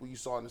black people you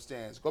saw in the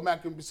stands. Go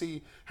back and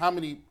see how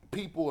many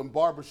people in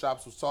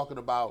barbershops was talking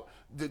about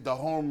the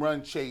home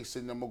run chase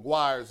and the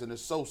McGuires and the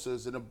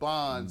Sosas and the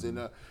Bonds and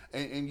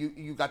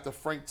you got the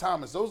Frank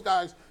Thomas. Those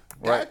guys,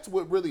 that's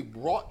what really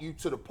brought you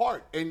to the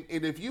park. And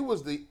if you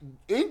was the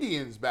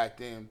Indians back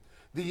then,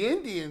 the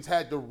Indians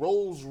had the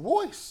Rolls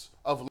Royce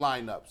of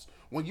lineups.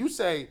 When you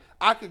say,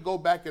 I could go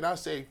back and I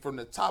say from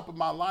the top of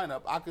my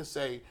lineup, I could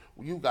say,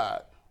 you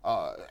got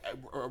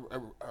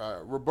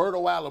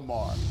Roberto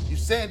Alomar.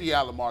 Sandy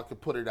Alomar could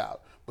put it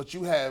out. But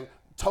you have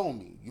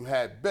Tomey, you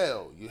had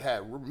Bell, you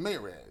had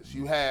Ramirez,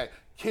 you had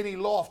Kenny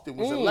Lofton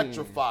was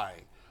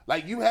electrifying.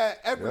 Like you had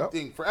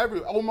everything for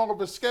every. Omar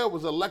Vizquel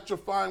was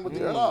electrifying with the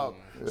glove.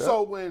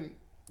 So when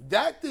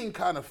that thing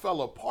kind of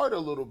fell apart a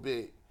little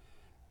bit,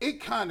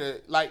 it kind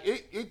of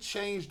it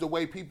changed the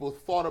way people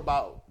thought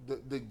about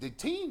the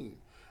team,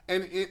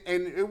 and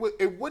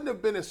it wouldn't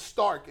have been as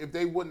stark if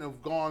they wouldn't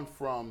have gone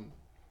from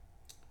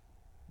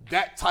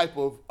that type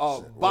of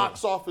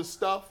box office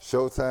stuff,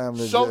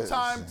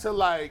 Showtime to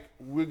like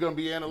we're gonna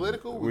be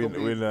analytical. We're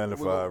 9 to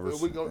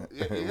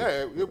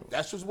 5.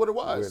 That's just what it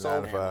was.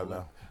 We're 9 to 5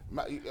 now.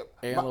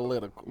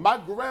 Analytical. My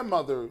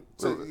grandmother.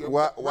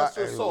 Rest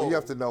her soul. You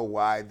have to know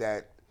why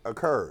that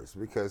occurs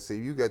because see,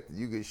 you get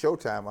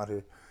Showtime out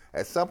here.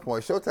 At some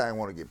point, Showtime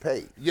want to get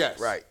paid. Yes.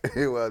 Right.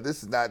 Well,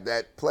 this is not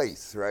that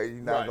place, right?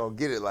 You're not gonna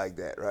get it like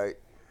that, right?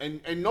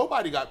 And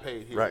nobody got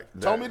paid here. Right.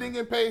 Tomey didn't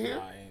get paid here.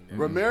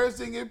 Ramirez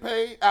didn't get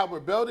paid. Albert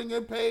Bell didn't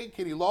get paid.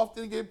 Kenny Lofton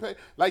didn't get paid.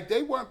 Like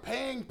they weren't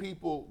paying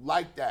people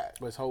like that.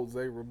 Was Jose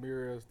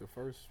Ramirez the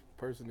first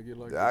person to get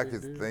like I that?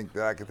 can think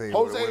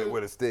Jose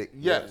with a stick.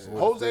 Yes, Yeah,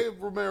 Jose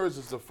Ramirez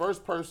is the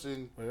first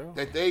person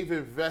that they've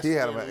invested He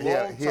had in him.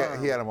 long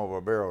term. He had him over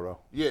a barrel though.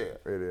 Yeah,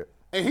 Right there.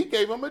 and he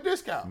gave him a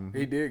discount.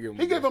 He did give him.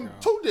 He gave him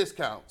 2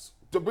 discounts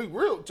To be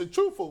real, to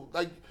truthful,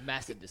 like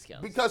Massive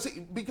discounts.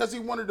 because he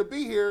wanted to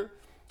be here,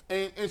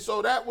 and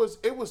so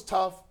it was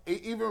tough.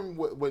 Even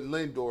with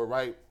Lindor,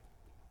 right?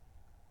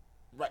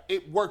 Right,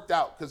 it worked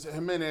out because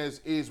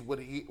Jimenez is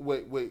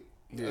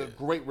a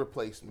great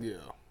replacement. Yeah.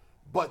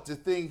 But the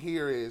thing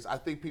here is, I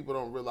think people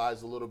don't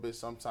realize a little bit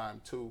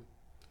sometimes too,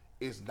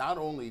 is not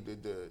only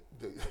then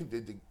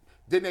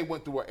they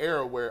went through an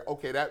era where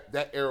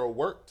that era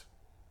worked.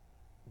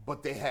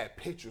 But they had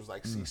pitchers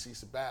like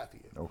CeCe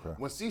Sabathia. Okay.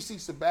 When CeCe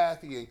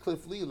Sabathia and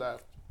Cliff Lee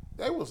left,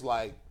 they was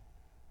like,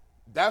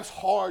 that's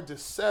hard to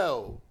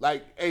sell.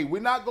 Like, hey,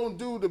 we're not going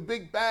to do the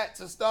big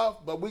bats and stuff,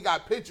 but we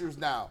got pitchers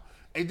now.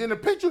 And then the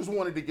pitchers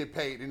wanted to get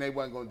paid, and they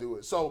wasn't going to do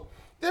it. So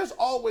there's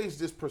always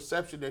this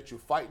perception that you're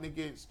fighting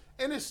against,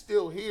 and it's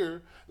still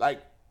here.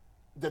 Like,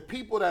 the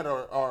people that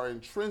are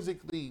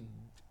intrinsically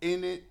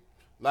in it,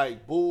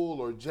 like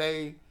Bull or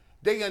Jay,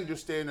 they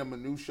understand the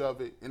minutia of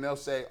it, and they'll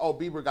say, oh,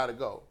 Bieber got to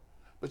go.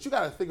 But you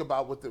got to think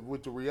about what the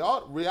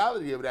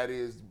reality of that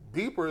is.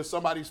 Bieber is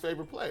somebody's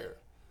favorite player.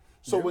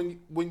 So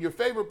when your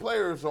favorite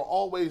players are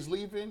always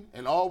leaving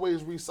and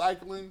always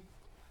recycling,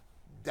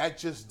 that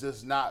just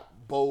does not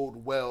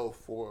bode well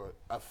for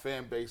a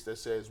fan base that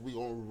says we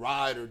gonna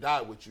ride or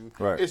die with you.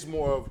 Right. It's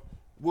more of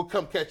we'll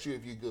come catch you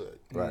if you're good.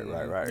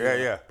 Right.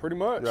 Yeah. Pretty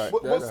much. Right.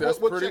 That's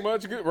pretty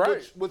much good.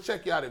 Right. We'll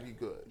check you out if you're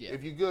good. Yeah.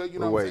 If you're good, you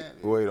know what I'm saying?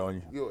 We'll wait on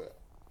you. Yeah.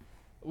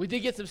 We did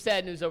get some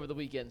sad news over the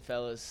weekend,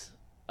 fellas.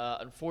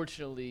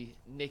 Unfortunately,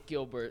 Nick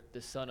Gilbert,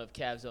 the son of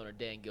Cavs owner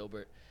Dan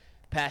Gilbert,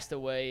 passed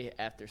away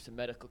after some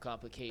medical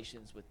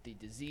complications with the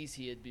disease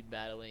he had been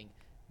battling,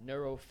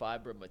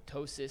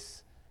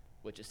 neurofibromatosis,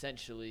 which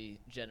essentially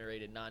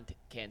generated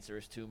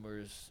non-cancerous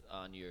tumors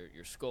on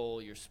your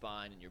skull, your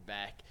spine, and your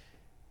back.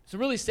 Some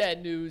really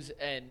sad news,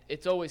 and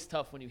it's always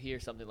tough when you hear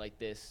something like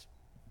this.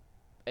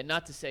 And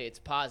not to say it's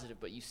positive,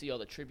 but you see all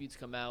the tributes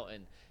come out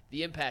and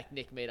the impact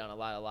Nick made on a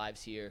lot of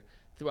lives here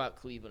throughout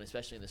Cleveland,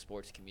 especially in the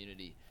sports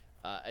community.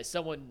 As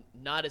someone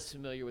not as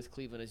familiar with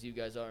Cleveland as you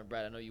guys are, and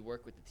Brad, I know you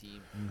work with the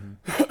team.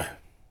 Mm-hmm.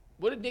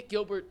 What did Nick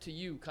Gilbert to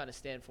you kind of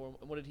stand for,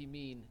 and what did he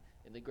mean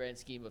in the grand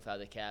scheme of how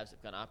the Cavs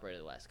have kind of operated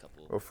the last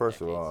couple Well, first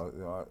decades?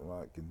 of all,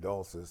 my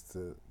condolences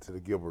to the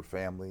Gilbert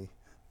family,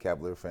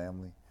 Cavalier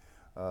family.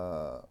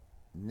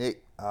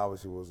 Nick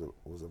obviously was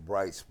a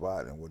bright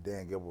spot in what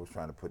Dan Gilbert was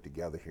trying to put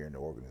together here in the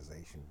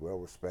organization. Well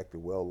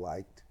respected, well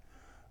liked.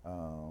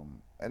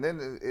 And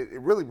then it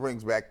really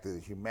brings back the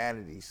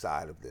humanity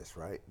side of this,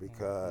 right?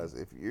 Because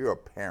if you're a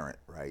parent,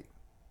 right,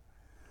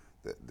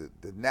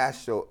 the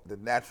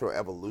natural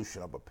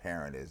evolution of a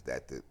parent is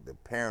that the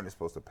parent is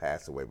supposed to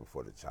pass away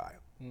before the child,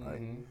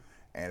 right?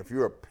 And if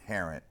you're a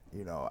parent,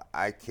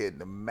 I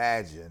can't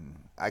imagine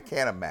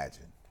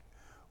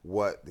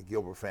what the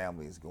Gilbert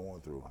family is going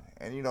through.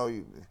 And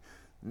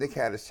Nick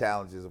had his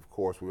challenges, of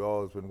course. We've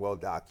always been well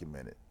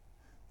documented.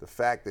 The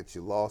fact that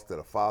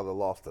a father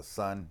lost a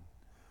son,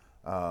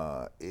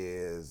 and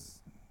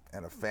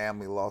a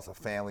family lost a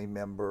family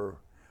member,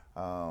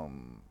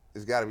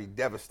 it's got to be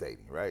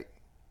devastating, right?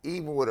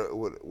 Even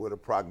with a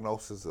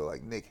prognosis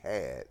like Nick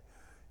had,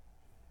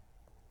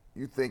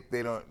 you think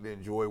they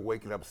enjoy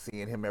waking up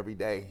seeing him every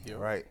day,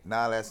 right?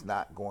 Now that's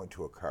not going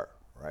to occur,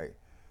 right?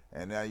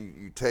 And now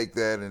you take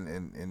that,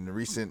 and in the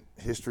recent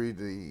history,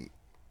 the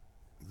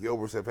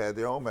Gilberts have had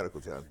their own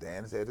medical challenges.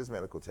 Dan has had his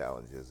medical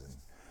challenges,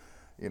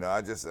 and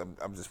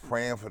I'm just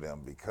praying for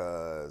them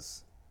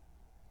because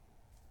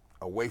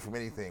away from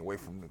anything, away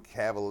from the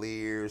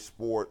Cavaliers,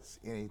 sports,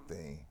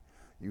 anything,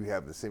 you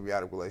have the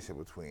symbiotic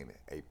relationship between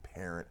a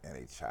parent and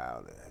a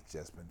child that has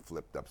just been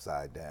flipped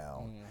upside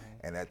down,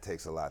 and that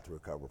takes a lot to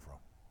recover from.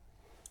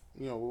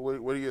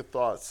 What are your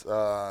thoughts,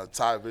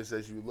 Tyvis,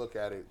 as you look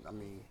at it? I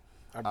mean,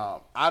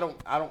 I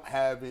don't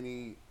have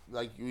any,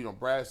 like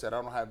Brad said,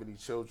 I don't have any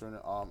children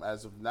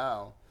as of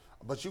now,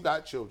 but you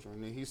got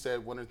children, and he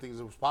said one of the things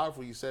that was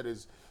powerful. He said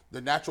is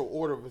the natural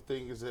order of a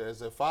thing is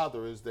as a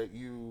father is that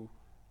you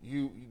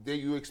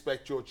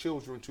expect your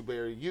children to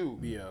bury you,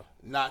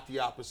 not the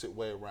opposite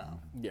way around.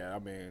 Yeah, I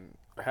mean,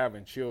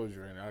 having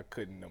children, I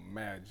couldn't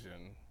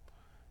imagine,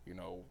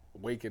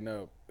 waking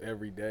up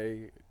every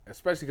day,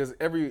 especially because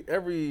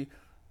every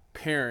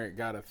parent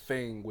got a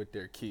thing with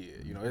their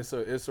kid.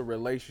 It's a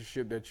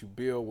relationship that you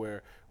build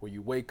where when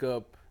you wake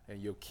up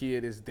and your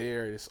kid is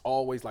there, it's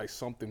always like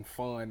something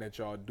fun that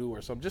y'all do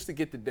or something just to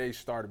get the day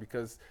started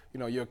because,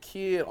 your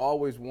kid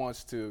always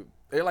wants to.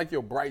 They're like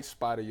your bright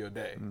spot of your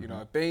day.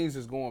 If things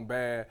is going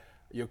bad,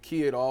 your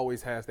kid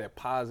always has that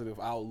positive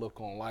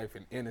outlook on life,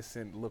 an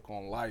innocent look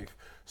on life.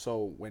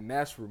 So when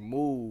that's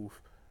removed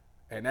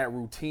and that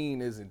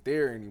routine isn't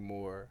there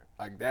anymore,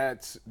 like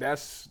that's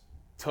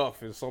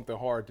tough and something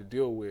hard to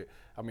deal with.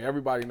 I mean,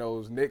 everybody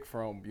knows Nick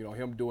from,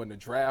 him doing the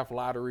draft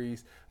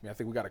lotteries. I mean, I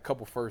think we got a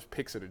couple first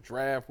picks of the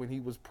draft when he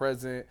was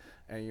present.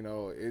 And,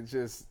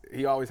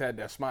 he always had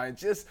that smile. And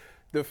just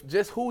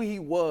who he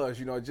was,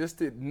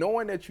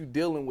 knowing that you're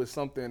dealing with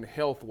something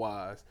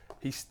health-wise,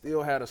 he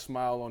still had a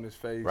smile on his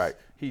face. Right.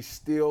 He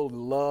still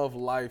loved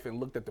life and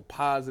looked at the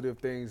positive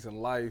things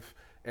in life.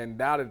 And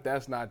now that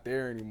that's not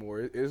there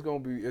anymore,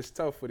 it's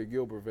tough for the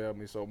Gilbert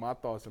family. So my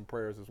thoughts and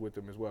prayers is with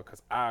them as well,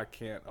 because I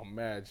can't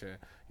imagine,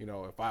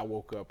 if I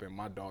woke up and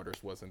my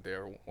daughters wasn't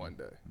there one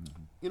day.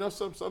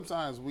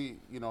 Sometimes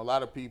a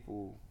lot of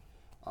people,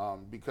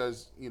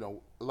 because,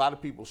 a lot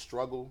of people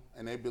struggle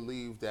and they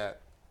believe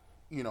that,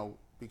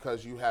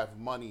 because you have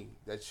money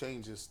that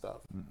changes stuff.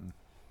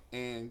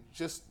 And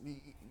just,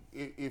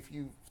 if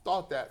you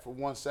thought that for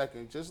 1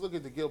 second, just look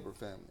at the Gilbert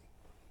family.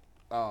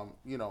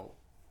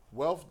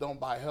 Wealth don't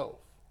buy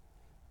health.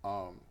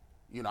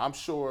 I'm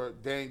sure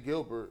Dan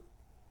Gilbert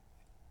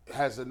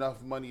has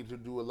enough money to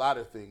do a lot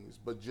of things,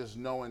 but just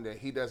knowing that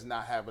he does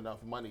not have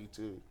enough money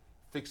to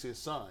fix his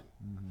son,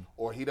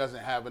 or he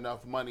doesn't have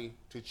enough money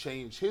to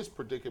change his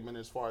predicament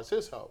as far as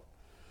his health.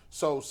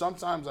 So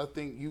sometimes I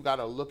think you got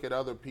to look at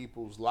other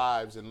people's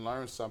lives and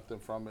learn something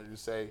from it and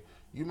say,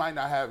 you might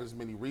not have as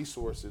many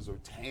resources or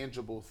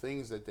tangible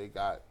things that they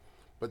got,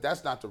 but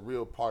that's not the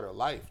real part of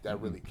life that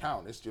really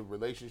count. It's your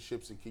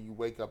relationships, and can you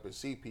wake up and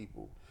see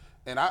people?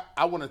 And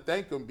I want to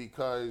thank them,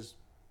 because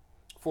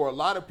for a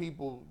lot of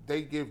people,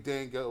 they give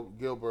Dan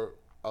Gilbert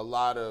a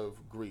lot of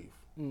grief.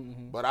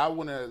 But I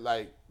want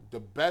to, the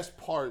best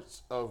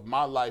parts of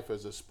my life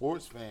as a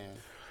sports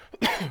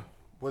fan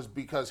was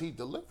because he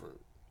delivered.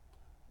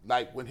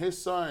 When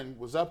his son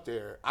was up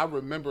there, I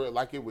remember it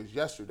like it was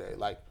yesterday.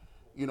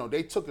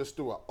 They took us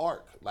through an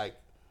arc.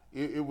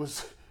 It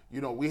was...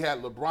 we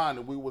had LeBron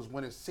and we was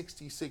winning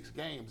 66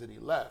 games and he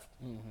left.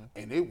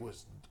 And it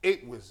was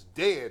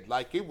dead.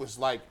 It was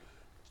like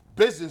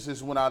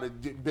businesses went out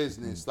of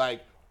business.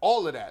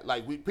 All of that.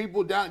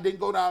 People didn't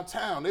go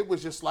downtown. It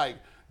was just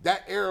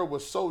that era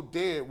was so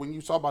dead when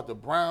you talk about the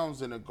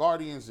Browns and the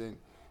Guardians and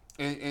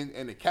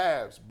the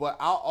Cavs. But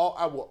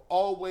I will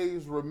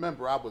always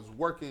remember I was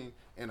working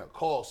in a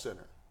call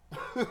center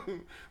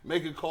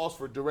making calls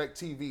for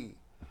DirecTV.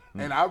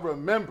 And I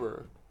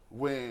remember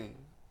when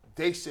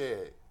they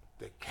said,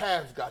 the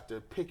Cavs got their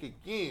pick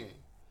again.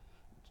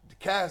 The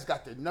Cavs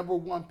got the number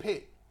 1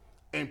 pick.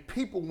 And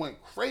people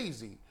went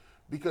crazy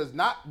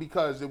not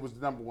because it was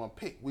the number 1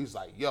 pick. We was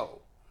like,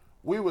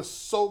 we were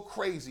so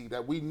crazy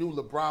that we knew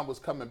LeBron was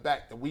coming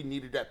back that we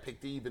needed that pick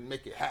to even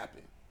make it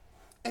happen.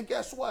 And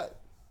guess what?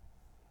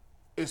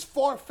 As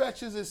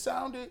far-fetched as it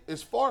sounded,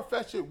 as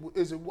far-fetched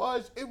as it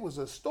was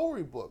a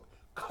storybook,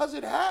 because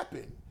it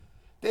happened.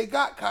 They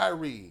got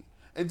Kyrie.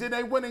 And then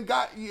they went and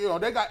got,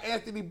 they got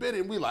Anthony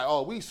Bennett. And we like,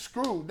 oh, we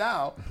screwed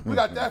now. We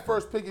got that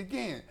first pick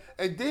again.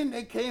 And then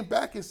they came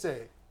back and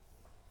said,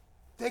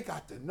 they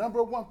got the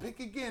number 1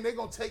 pick again. They're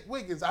going to take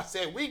Wiggins. I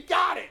said, we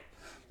got it.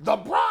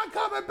 LeBron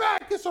coming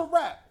back. It's a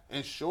wrap.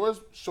 And sure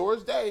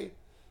as day,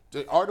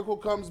 the article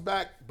comes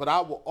back. But I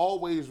will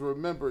always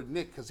remember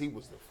Nick, because he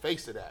was the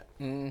face of that.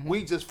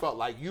 We just felt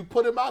like you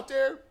put him out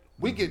there,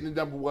 we getting the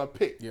number 1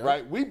 pick,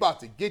 right? We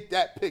about to get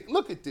that pick.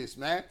 Look at this,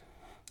 man.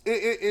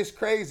 It's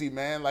crazy,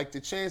 man, the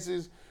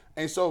chances.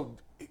 And so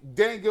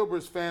Dan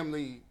Gilbert's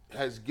family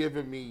has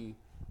given me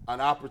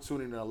an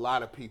opportunity and a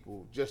lot of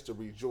people just to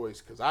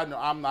rejoice, because I know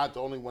I'm not the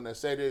only one that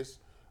say this.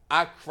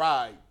 I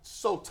cried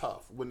so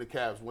tough when the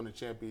Cavs won the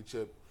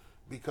championship,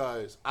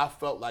 because I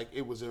felt like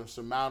it was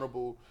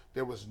insurmountable.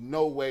 There was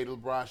no way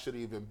LeBron should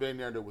have even been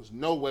there. There was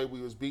no way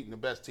we was beating the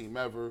best team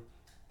ever.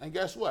 And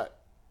guess what?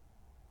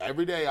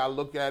 Every day I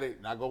look at it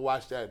and I go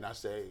watch that and I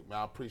say, man,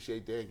 I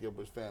appreciate Dan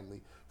Gilbert's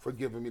family for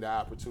giving me the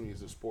opportunity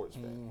as a sports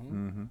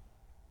fan.